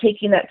always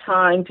taking that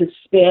time to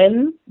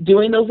spend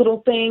doing those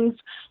little things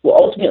will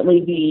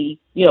ultimately be,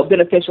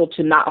 beneficial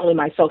to not only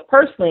myself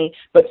personally,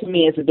 but to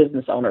me as a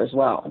business owner as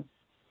well.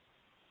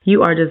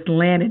 You are just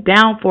laying it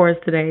down for us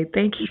today.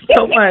 Thank you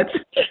so much.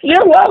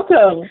 You're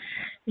welcome.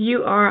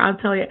 You are. I'll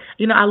tell you,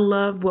 I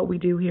love what we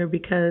do here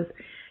because,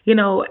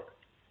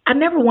 I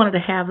never wanted to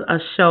have a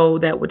show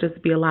that would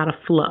just be a lot of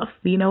fluff.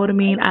 You know what I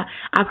mean?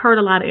 I've heard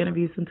a lot of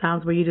interviews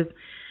sometimes where you just,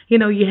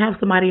 you have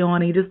somebody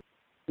on and you just,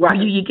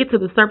 you get to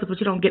the surface, but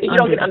you don't get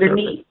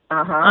underneath.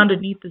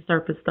 Underneath the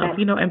surface stuff,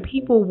 and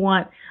people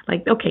want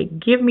like, okay,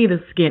 give me the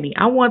skinny.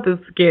 I want the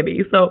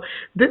skinny. So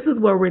this is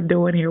what we're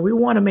doing here. We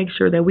want to make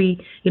sure that we,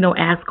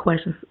 ask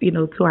questions,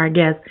 to our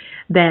guests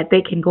that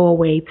they can go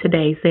away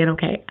today saying,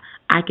 okay,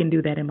 I can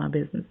do that in my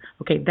business.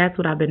 Okay, that's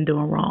what I've been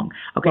doing wrong.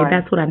 Okay,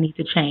 that's what I need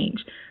to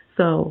change.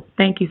 So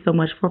thank you so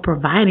much for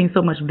providing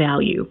so much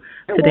value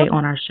today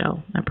on our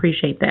show. I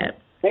appreciate that.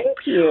 Thank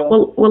you.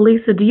 Well,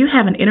 Lisa, do you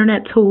have an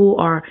internet tool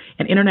or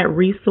an internet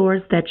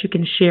resource that you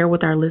can share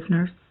with our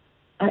listeners?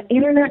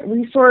 Internet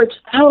resource.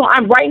 Oh,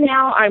 right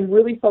now I'm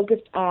really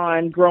focused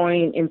on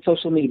growing in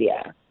social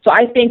media. So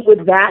I think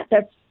with that,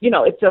 that's,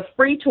 it's a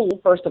free tool,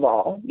 first of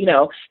all,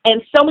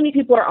 and so many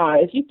people are on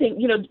it. If you think,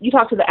 you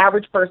talk to the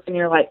average person,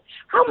 you're like,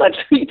 how much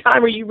free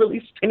time are you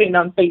really spending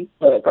on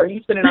Facebook? Or are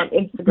you spending on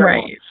Instagram?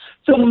 Right.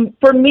 So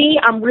for me,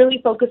 I'm really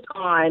focused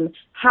on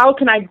how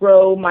can I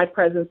grow my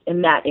presence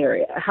in that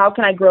area? How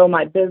can I grow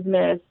my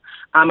business?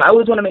 I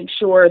always want to make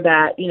sure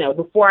that,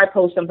 before I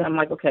post something, I'm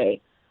like,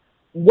 okay,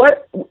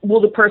 what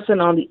will the person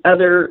on the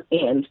other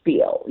end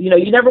feel?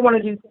 You never want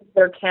to do things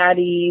that are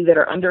catty, that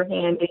are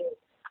underhanded.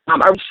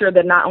 I'm sure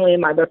that not only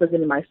am I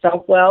representing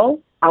myself well,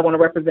 I want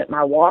to represent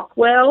my walk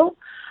well.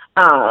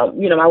 My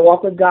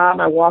walk with God,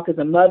 my walk as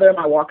a mother,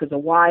 my walk as a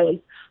wife.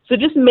 So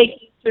just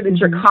making sure that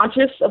you're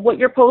conscious of what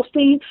you're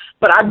posting.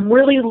 But I'm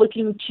really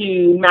looking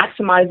to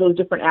maximize those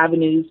different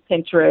avenues,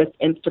 Pinterest,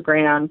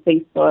 Instagram,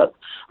 Facebook,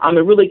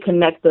 and really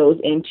connect those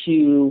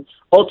into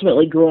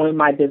ultimately growing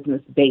my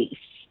business base.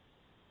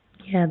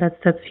 Yeah,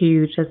 that's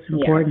huge. That's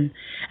important.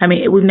 Yeah. I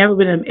mean, we've never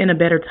been in a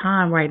better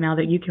time right now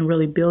that you can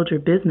really build your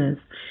business,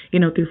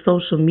 through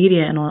social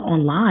media and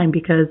online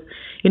because,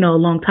 a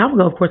long time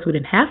ago, of course, we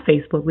didn't have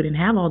Facebook. We didn't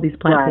have all these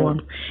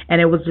platforms. Right. And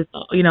it was just,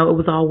 it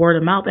was all word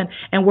of mouth.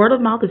 And word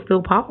of mouth is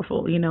still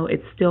powerful.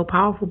 It's still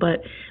powerful.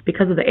 But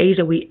because of the age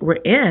that we're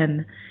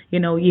in,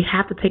 you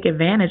have to take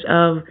advantage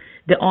of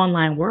the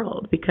online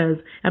world because,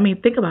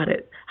 think about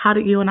it. How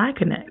do you and I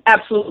connect?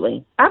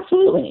 Absolutely.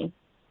 Absolutely.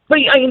 But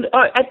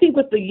I think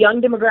with the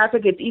young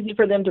demographic, it's easy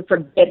for them to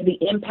forget the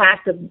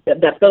impact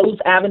that those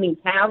avenues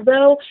have,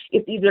 though.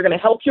 It's either going to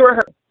help you or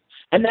hurt.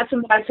 And that's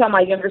what I tell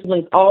my younger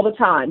siblings all the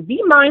time.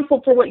 Be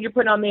mindful for what you're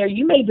putting on there.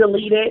 You may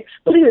delete it,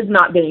 but it has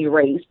not been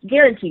erased.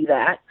 Guarantee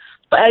that.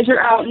 But as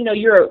you're out,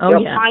 you're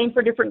applying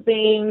for different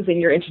things and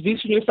you're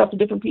introducing yourself to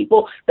different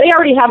people. They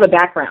already have a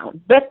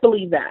background. Best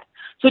believe that.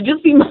 So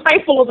just be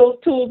mindful of those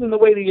tools and the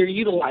way that you're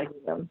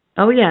utilizing them.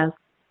 Oh, yes.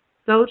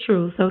 So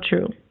true. So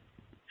true.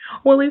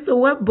 Well, Lisa,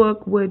 what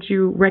book would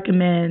you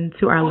recommend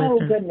to our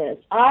listeners? Oh, goodness.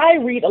 I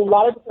read a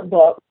lot of different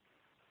books.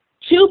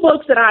 Two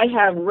books that I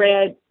have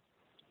read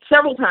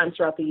several times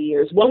throughout the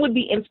years. One would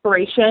be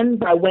Inspiration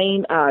by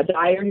Wayne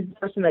Dyer. He's the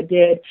person that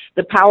did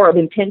The Power of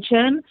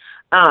Intention.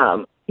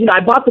 I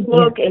bought the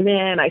book and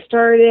then I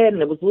started it,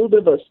 and it was a little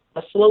bit of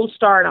a slow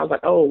start. And I was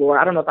like, oh, Lord,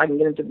 I don't know if I can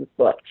get into this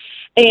book.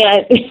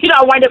 And,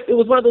 it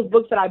was one of those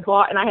books that I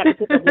bought and I had to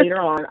pick up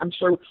later on. I'm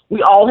sure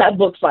we all have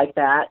books like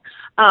that.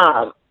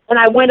 And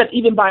I wound up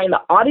even buying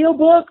the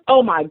audiobook.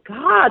 Oh, my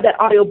God, that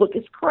audiobook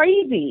is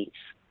crazy.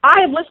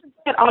 I have listened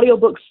to that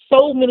audiobook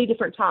so many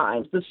different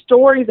times. The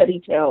stories that he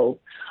tells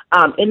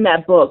in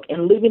that book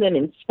and living an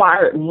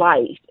inspired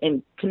life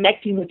and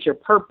connecting with your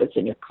purpose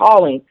and your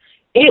calling,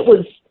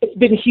 it's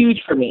been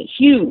huge for me,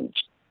 huge.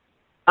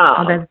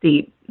 That's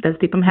deep. That's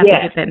deep. I'm happy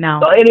to get that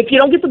now. So, and if you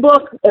don't get the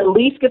book, at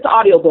least get the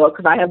audiobook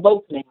because I have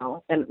both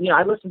now. And,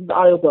 I listen to the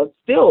audiobook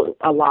still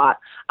a lot.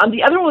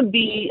 The other one would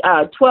be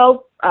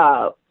 12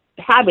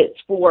 Habits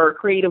for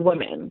Creative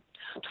Women,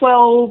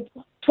 12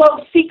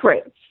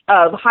 Secrets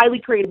of Highly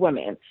Creative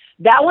Women.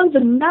 That one's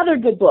another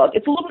good book.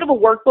 It's a little bit of a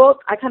workbook.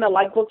 I kind of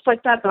like books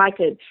like that I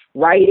could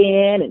write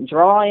in and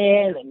draw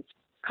in and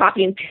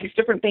copy and paste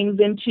different things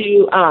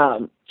into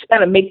to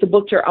kind of make the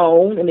book your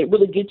own, and it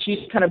really gets you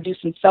to kind of do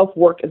some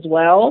self-work as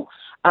well.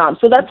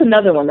 So that's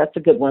another one. That's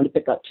a good one to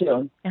pick up,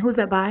 too. And who's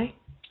that by?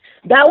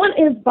 That one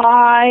is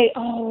by,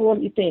 let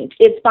me think.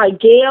 It's by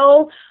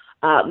Gail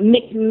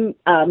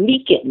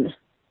Meakin.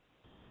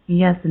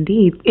 Yes,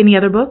 indeed. Any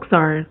other books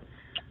or?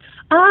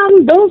 I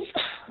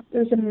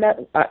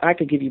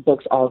could give you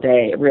books all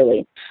day,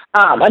 really.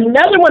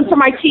 Another one for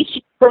my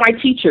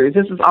teachers.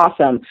 This is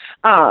awesome.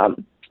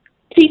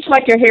 Teach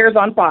Like Your Hair's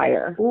on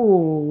Fire.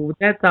 Ooh,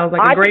 that sounds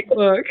like a great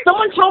book.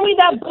 Someone told me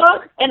that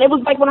book, and it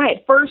was like when I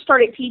had first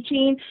started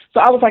teaching. So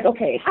I was like,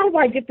 okay, how do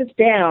I get this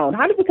down?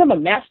 How to become a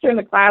master in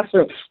the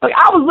classroom? Like,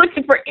 I was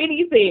looking for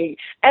anything.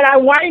 And I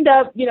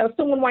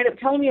someone wound up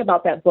telling me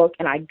about that book,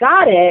 and I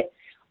got it.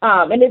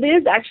 And it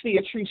is actually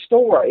a true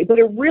story, but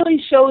it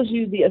really shows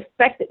you the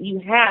effect that you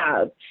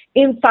have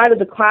inside of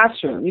the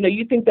classroom.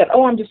 You think that,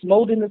 I'm just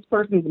molding this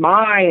person's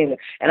mind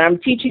and I'm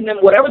teaching them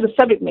whatever the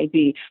subject may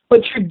be, but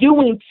you're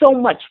doing so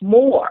much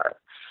more.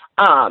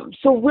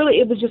 So really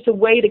it was just a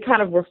way to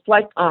kind of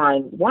reflect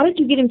on why did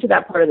you get into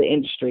that part of the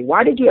industry?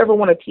 Why did you ever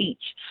want to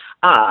teach?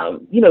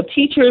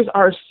 Teachers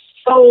are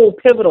so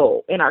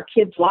pivotal in our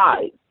kids'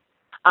 lives.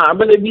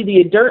 Whether it be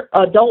the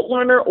adult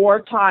learner or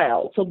a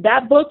child. So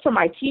that book for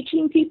my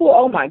teaching people,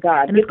 oh, my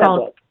God. And it's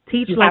called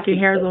Teach Like Your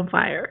Hair's on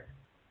Fire.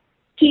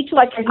 Teach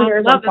Like Your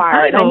Hair's on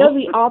Fire. And I know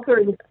the author,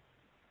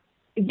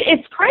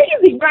 it's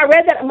crazy. When I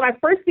read that, and when I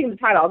first seen the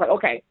title, I was like,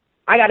 okay,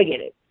 I got to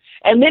get it.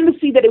 And then to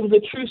see that it was a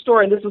true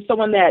story, and this was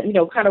someone that,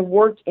 kind of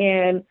worked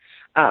in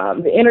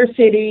the inner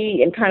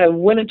city and kind of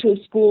went into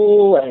a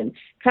school and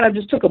kind of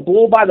just took a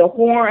bull by the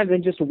horns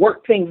and just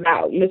worked things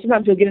out.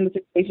 Sometimes you'll get in a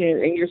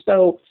situation and you're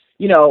so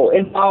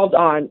involved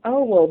on,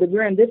 oh, well,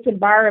 we're in this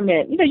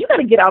environment. You got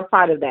to get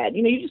outside of that.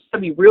 You just got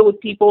to be real with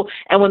people.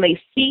 And when they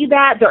see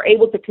that, they're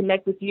able to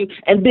connect with you,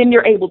 and then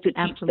you're able to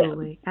teach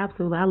them.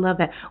 Absolutely. I love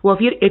that. Well,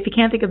 if you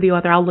can't think of the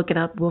author, I'll look it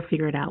up. We'll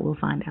figure it out. We'll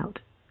find out.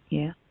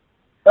 Yeah.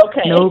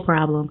 Okay. No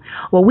problem.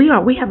 Well, we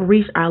have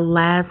reached our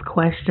last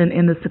question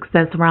in the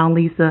success round,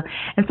 Lisa.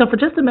 And so for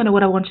just a minute,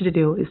 what I want you to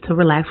do is to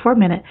relax for a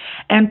minute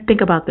and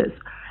think about this.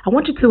 I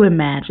want you to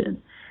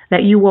imagine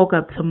that you woke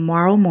up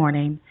tomorrow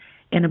morning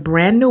in a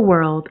brand new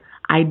world,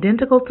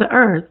 identical to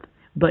Earth,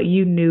 but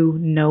you knew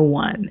no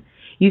one.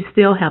 You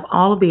still have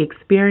all of the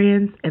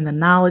experience and the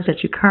knowledge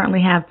that you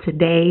currently have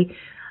today.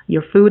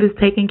 Your food is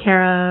taken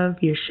care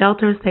of, your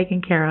shelter is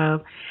taken care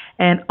of,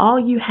 and all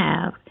you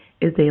have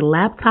is a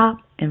laptop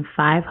and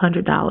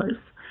 $500.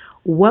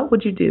 What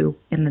would you do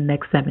in the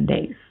next 7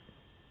 days?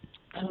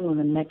 Oh, in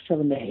the next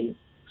 7 days.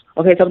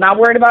 Okay, so I'm not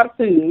worried about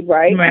food,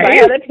 right? Right. I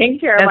have that taken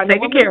care of. That's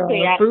taken care of.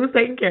 Food's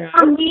taken care of.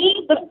 For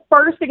me, the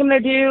first thing I'm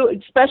going to do,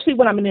 especially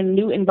when I'm in a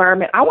new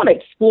environment, I want to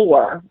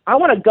explore. I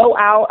want to go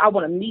out. I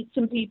want to meet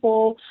some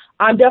people.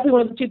 I'm definitely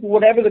one of the people,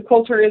 whatever the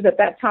culture is at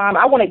that time,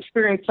 I want to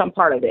experience some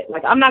part of it.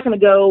 Like, I'm not going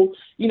to go,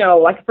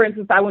 like, for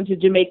instance, I went to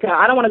Jamaica.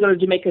 I don't want to go to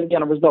Jamaica and be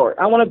on a resort.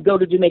 I want to go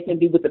to Jamaica and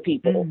be with the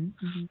people.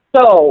 Mm-hmm.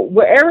 So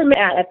wherever I'm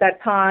at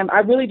that time, I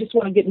really just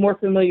want to get more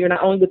familiar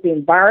not only with the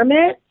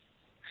environment,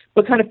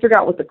 but kind of figure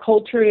out what the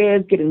culture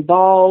is, get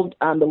involved.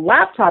 The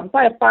laptop, if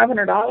I have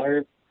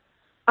 $500,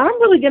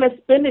 I'm really going to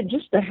spend it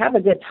just to have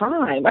a good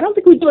time. I don't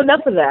think we do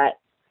enough of that.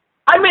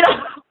 I mean,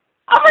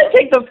 I'm going to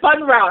take the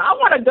fun route. I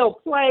want to go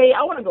play.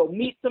 I want to go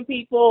meet some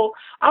people.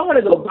 I want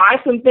to go buy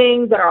some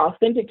things that are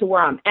authentic to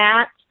where I'm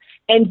at,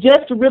 and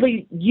just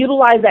really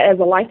utilize that as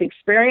a life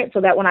experience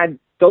so that when I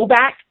go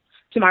back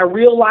to my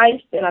real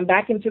life and I'm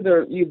back into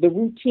the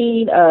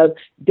routine of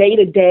day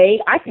to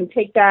day, I can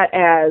take that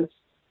as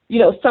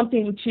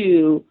something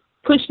to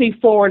push me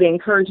forward and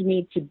encourage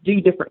me to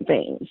do different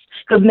things.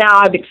 Because now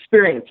I've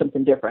experienced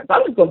something different. So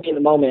I'm just going to be in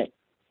the moment.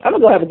 I'm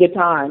going to go have a good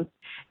time.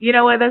 You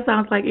know what? That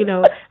sounds like,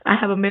 I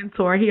have a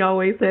mentor. He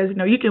always says,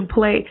 you can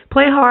play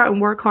hard and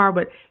work hard,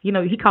 but,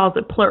 he calls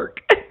it plurk.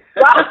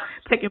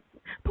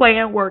 Play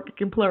and work, you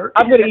can plurk.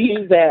 I'm going to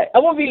use that.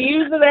 I'm going to be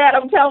using that.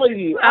 I'm telling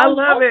you. I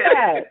love it.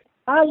 That.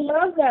 I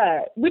love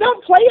that. We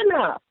don't play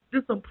enough.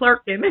 Just some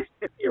plurking.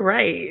 You're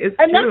right. It's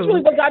and true. That's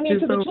really what got me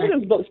into the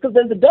children's books, because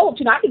as adults,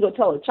 I can go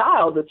tell a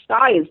child the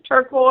sky is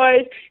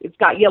turquoise, it's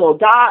got yellow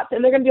dots,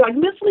 and they're going to be like,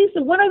 Miss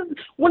Lisa, when are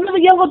the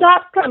yellow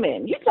dots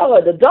coming? You tell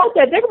an adult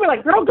that, they're going to be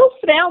like, girl, go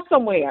sit down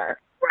somewhere.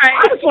 Right.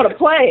 I just want to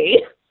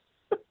play.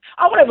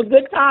 I want to have a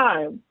good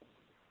time.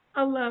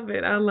 I love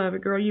it,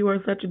 girl. You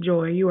are such a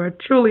joy. You are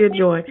truly a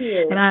joy.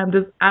 And I'm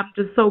just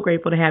so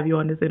grateful to have you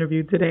on this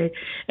interview today.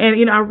 And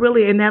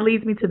and that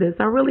leads me to this.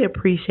 I really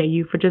appreciate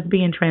you for just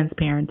being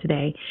transparent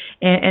today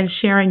and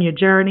sharing your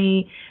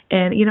journey.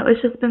 And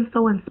it's just been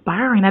so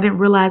inspiring. I didn't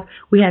realize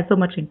we had so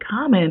much in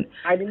common.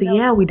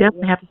 We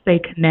definitely have to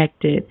stay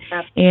connected.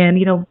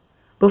 Absolutely. And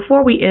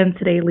before we end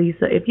today,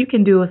 Lisa, if you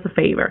can do us a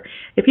favor,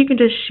 if you can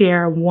just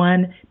share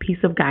one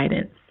piece of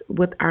guidance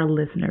with our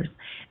listeners,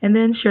 and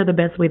then share the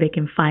best way they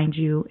can find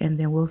you, and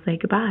then we'll say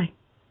goodbye.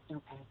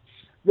 Okay.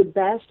 The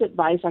best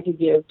advice I could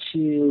give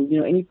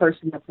to, any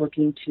person that's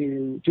looking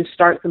to just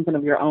start something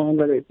of your own,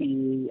 whether it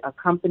be a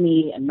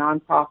company, a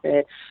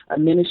nonprofit, a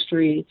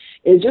ministry,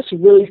 is just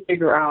really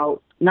figure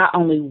out not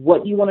only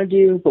what you want to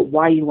do, but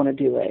why you want to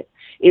do it.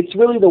 It's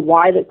really the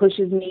why that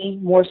pushes me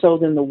more so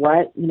than the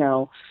what,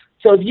 So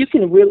if you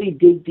can really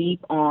dig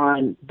deep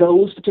on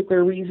those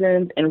particular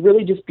reasons and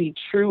really just be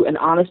true and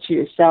honest to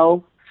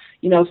yourself,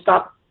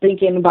 stop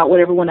thinking about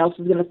what everyone else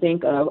is going to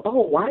think of.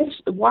 Oh, why is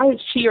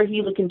she or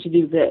he looking to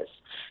do this?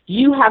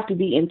 You have to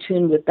be in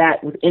tune with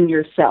that within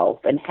yourself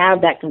and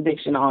have that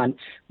conviction on,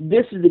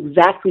 this is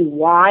exactly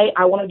why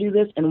I want to do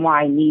this and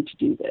why I need to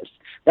do this.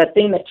 That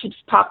thing that keeps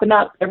popping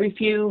up every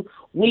few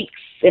weeks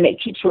and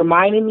it keeps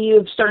reminding you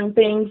of certain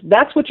things,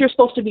 that's what you're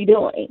supposed to be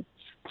doing.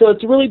 So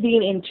it's really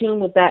being in tune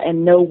with that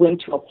and know when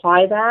to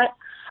apply that.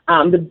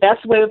 The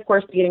best way, of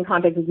course, to get in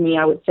contact with me,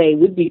 I would say,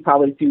 would be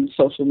probably through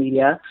social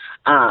media,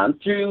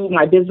 through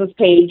my business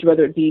page,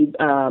 whether it be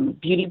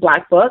Beauty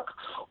Black Book,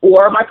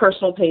 or my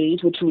personal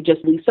page, which would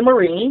just Lisa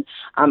Marie.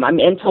 I'm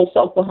in Tulsa,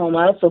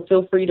 Oklahoma, so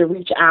feel free to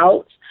reach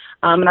out.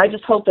 And I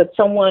just hope that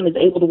someone is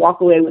able to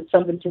walk away with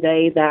something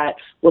today that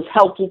was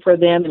helpful for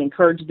them and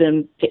encourage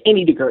them to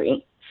any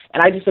degree.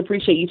 And I just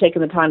appreciate you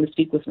taking the time to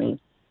speak with me.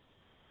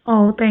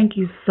 Oh, thank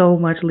you so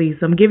much,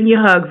 Lisa. I'm giving you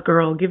hugs,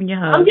 girl. Giving you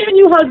hugs. I'm giving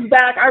you hugs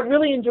back. I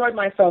really enjoyed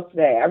myself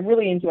today. I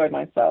really enjoyed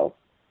myself.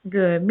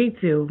 Good. Me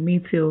too.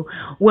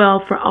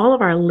 Well, for all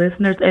of our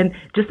listeners, and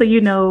just so you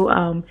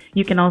know,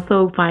 you can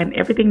also find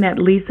everything that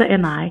Lisa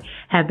and I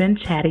have been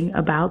chatting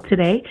about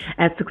today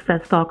at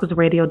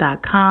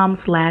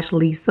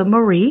successtalkersradio.com/Lisa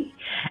Marie,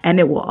 and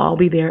it will all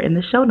be there in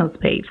the show notes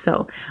page.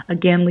 So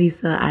again,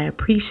 Lisa, I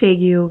appreciate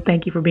you.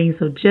 Thank you for being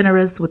so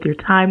generous with your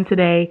time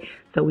today.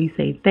 So we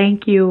say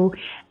thank you.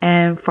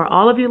 And for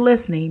all of you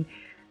listening,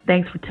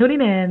 thanks for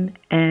tuning in.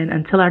 And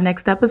until our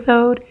next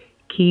episode,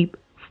 keep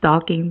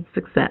stalking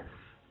success.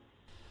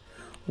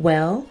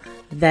 Well,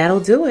 that'll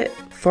do it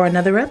for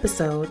another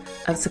episode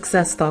of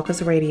Success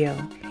Stalkers Radio.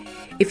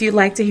 If you'd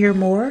like to hear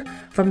more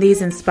from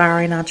these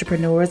inspiring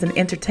entrepreneurs and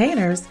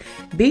entertainers,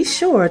 be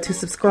sure to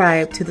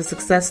subscribe to the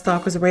Success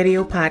Stalkers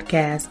Radio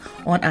podcast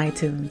on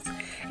iTunes.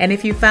 And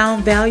if you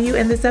found value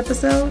in this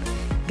episode,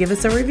 give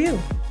us a review,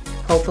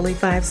 hopefully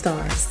 5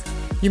 stars.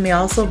 You may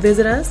also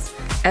visit us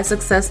at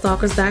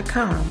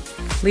successstalkers.com.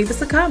 Leave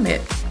us a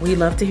comment. We'd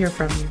love to hear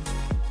from you.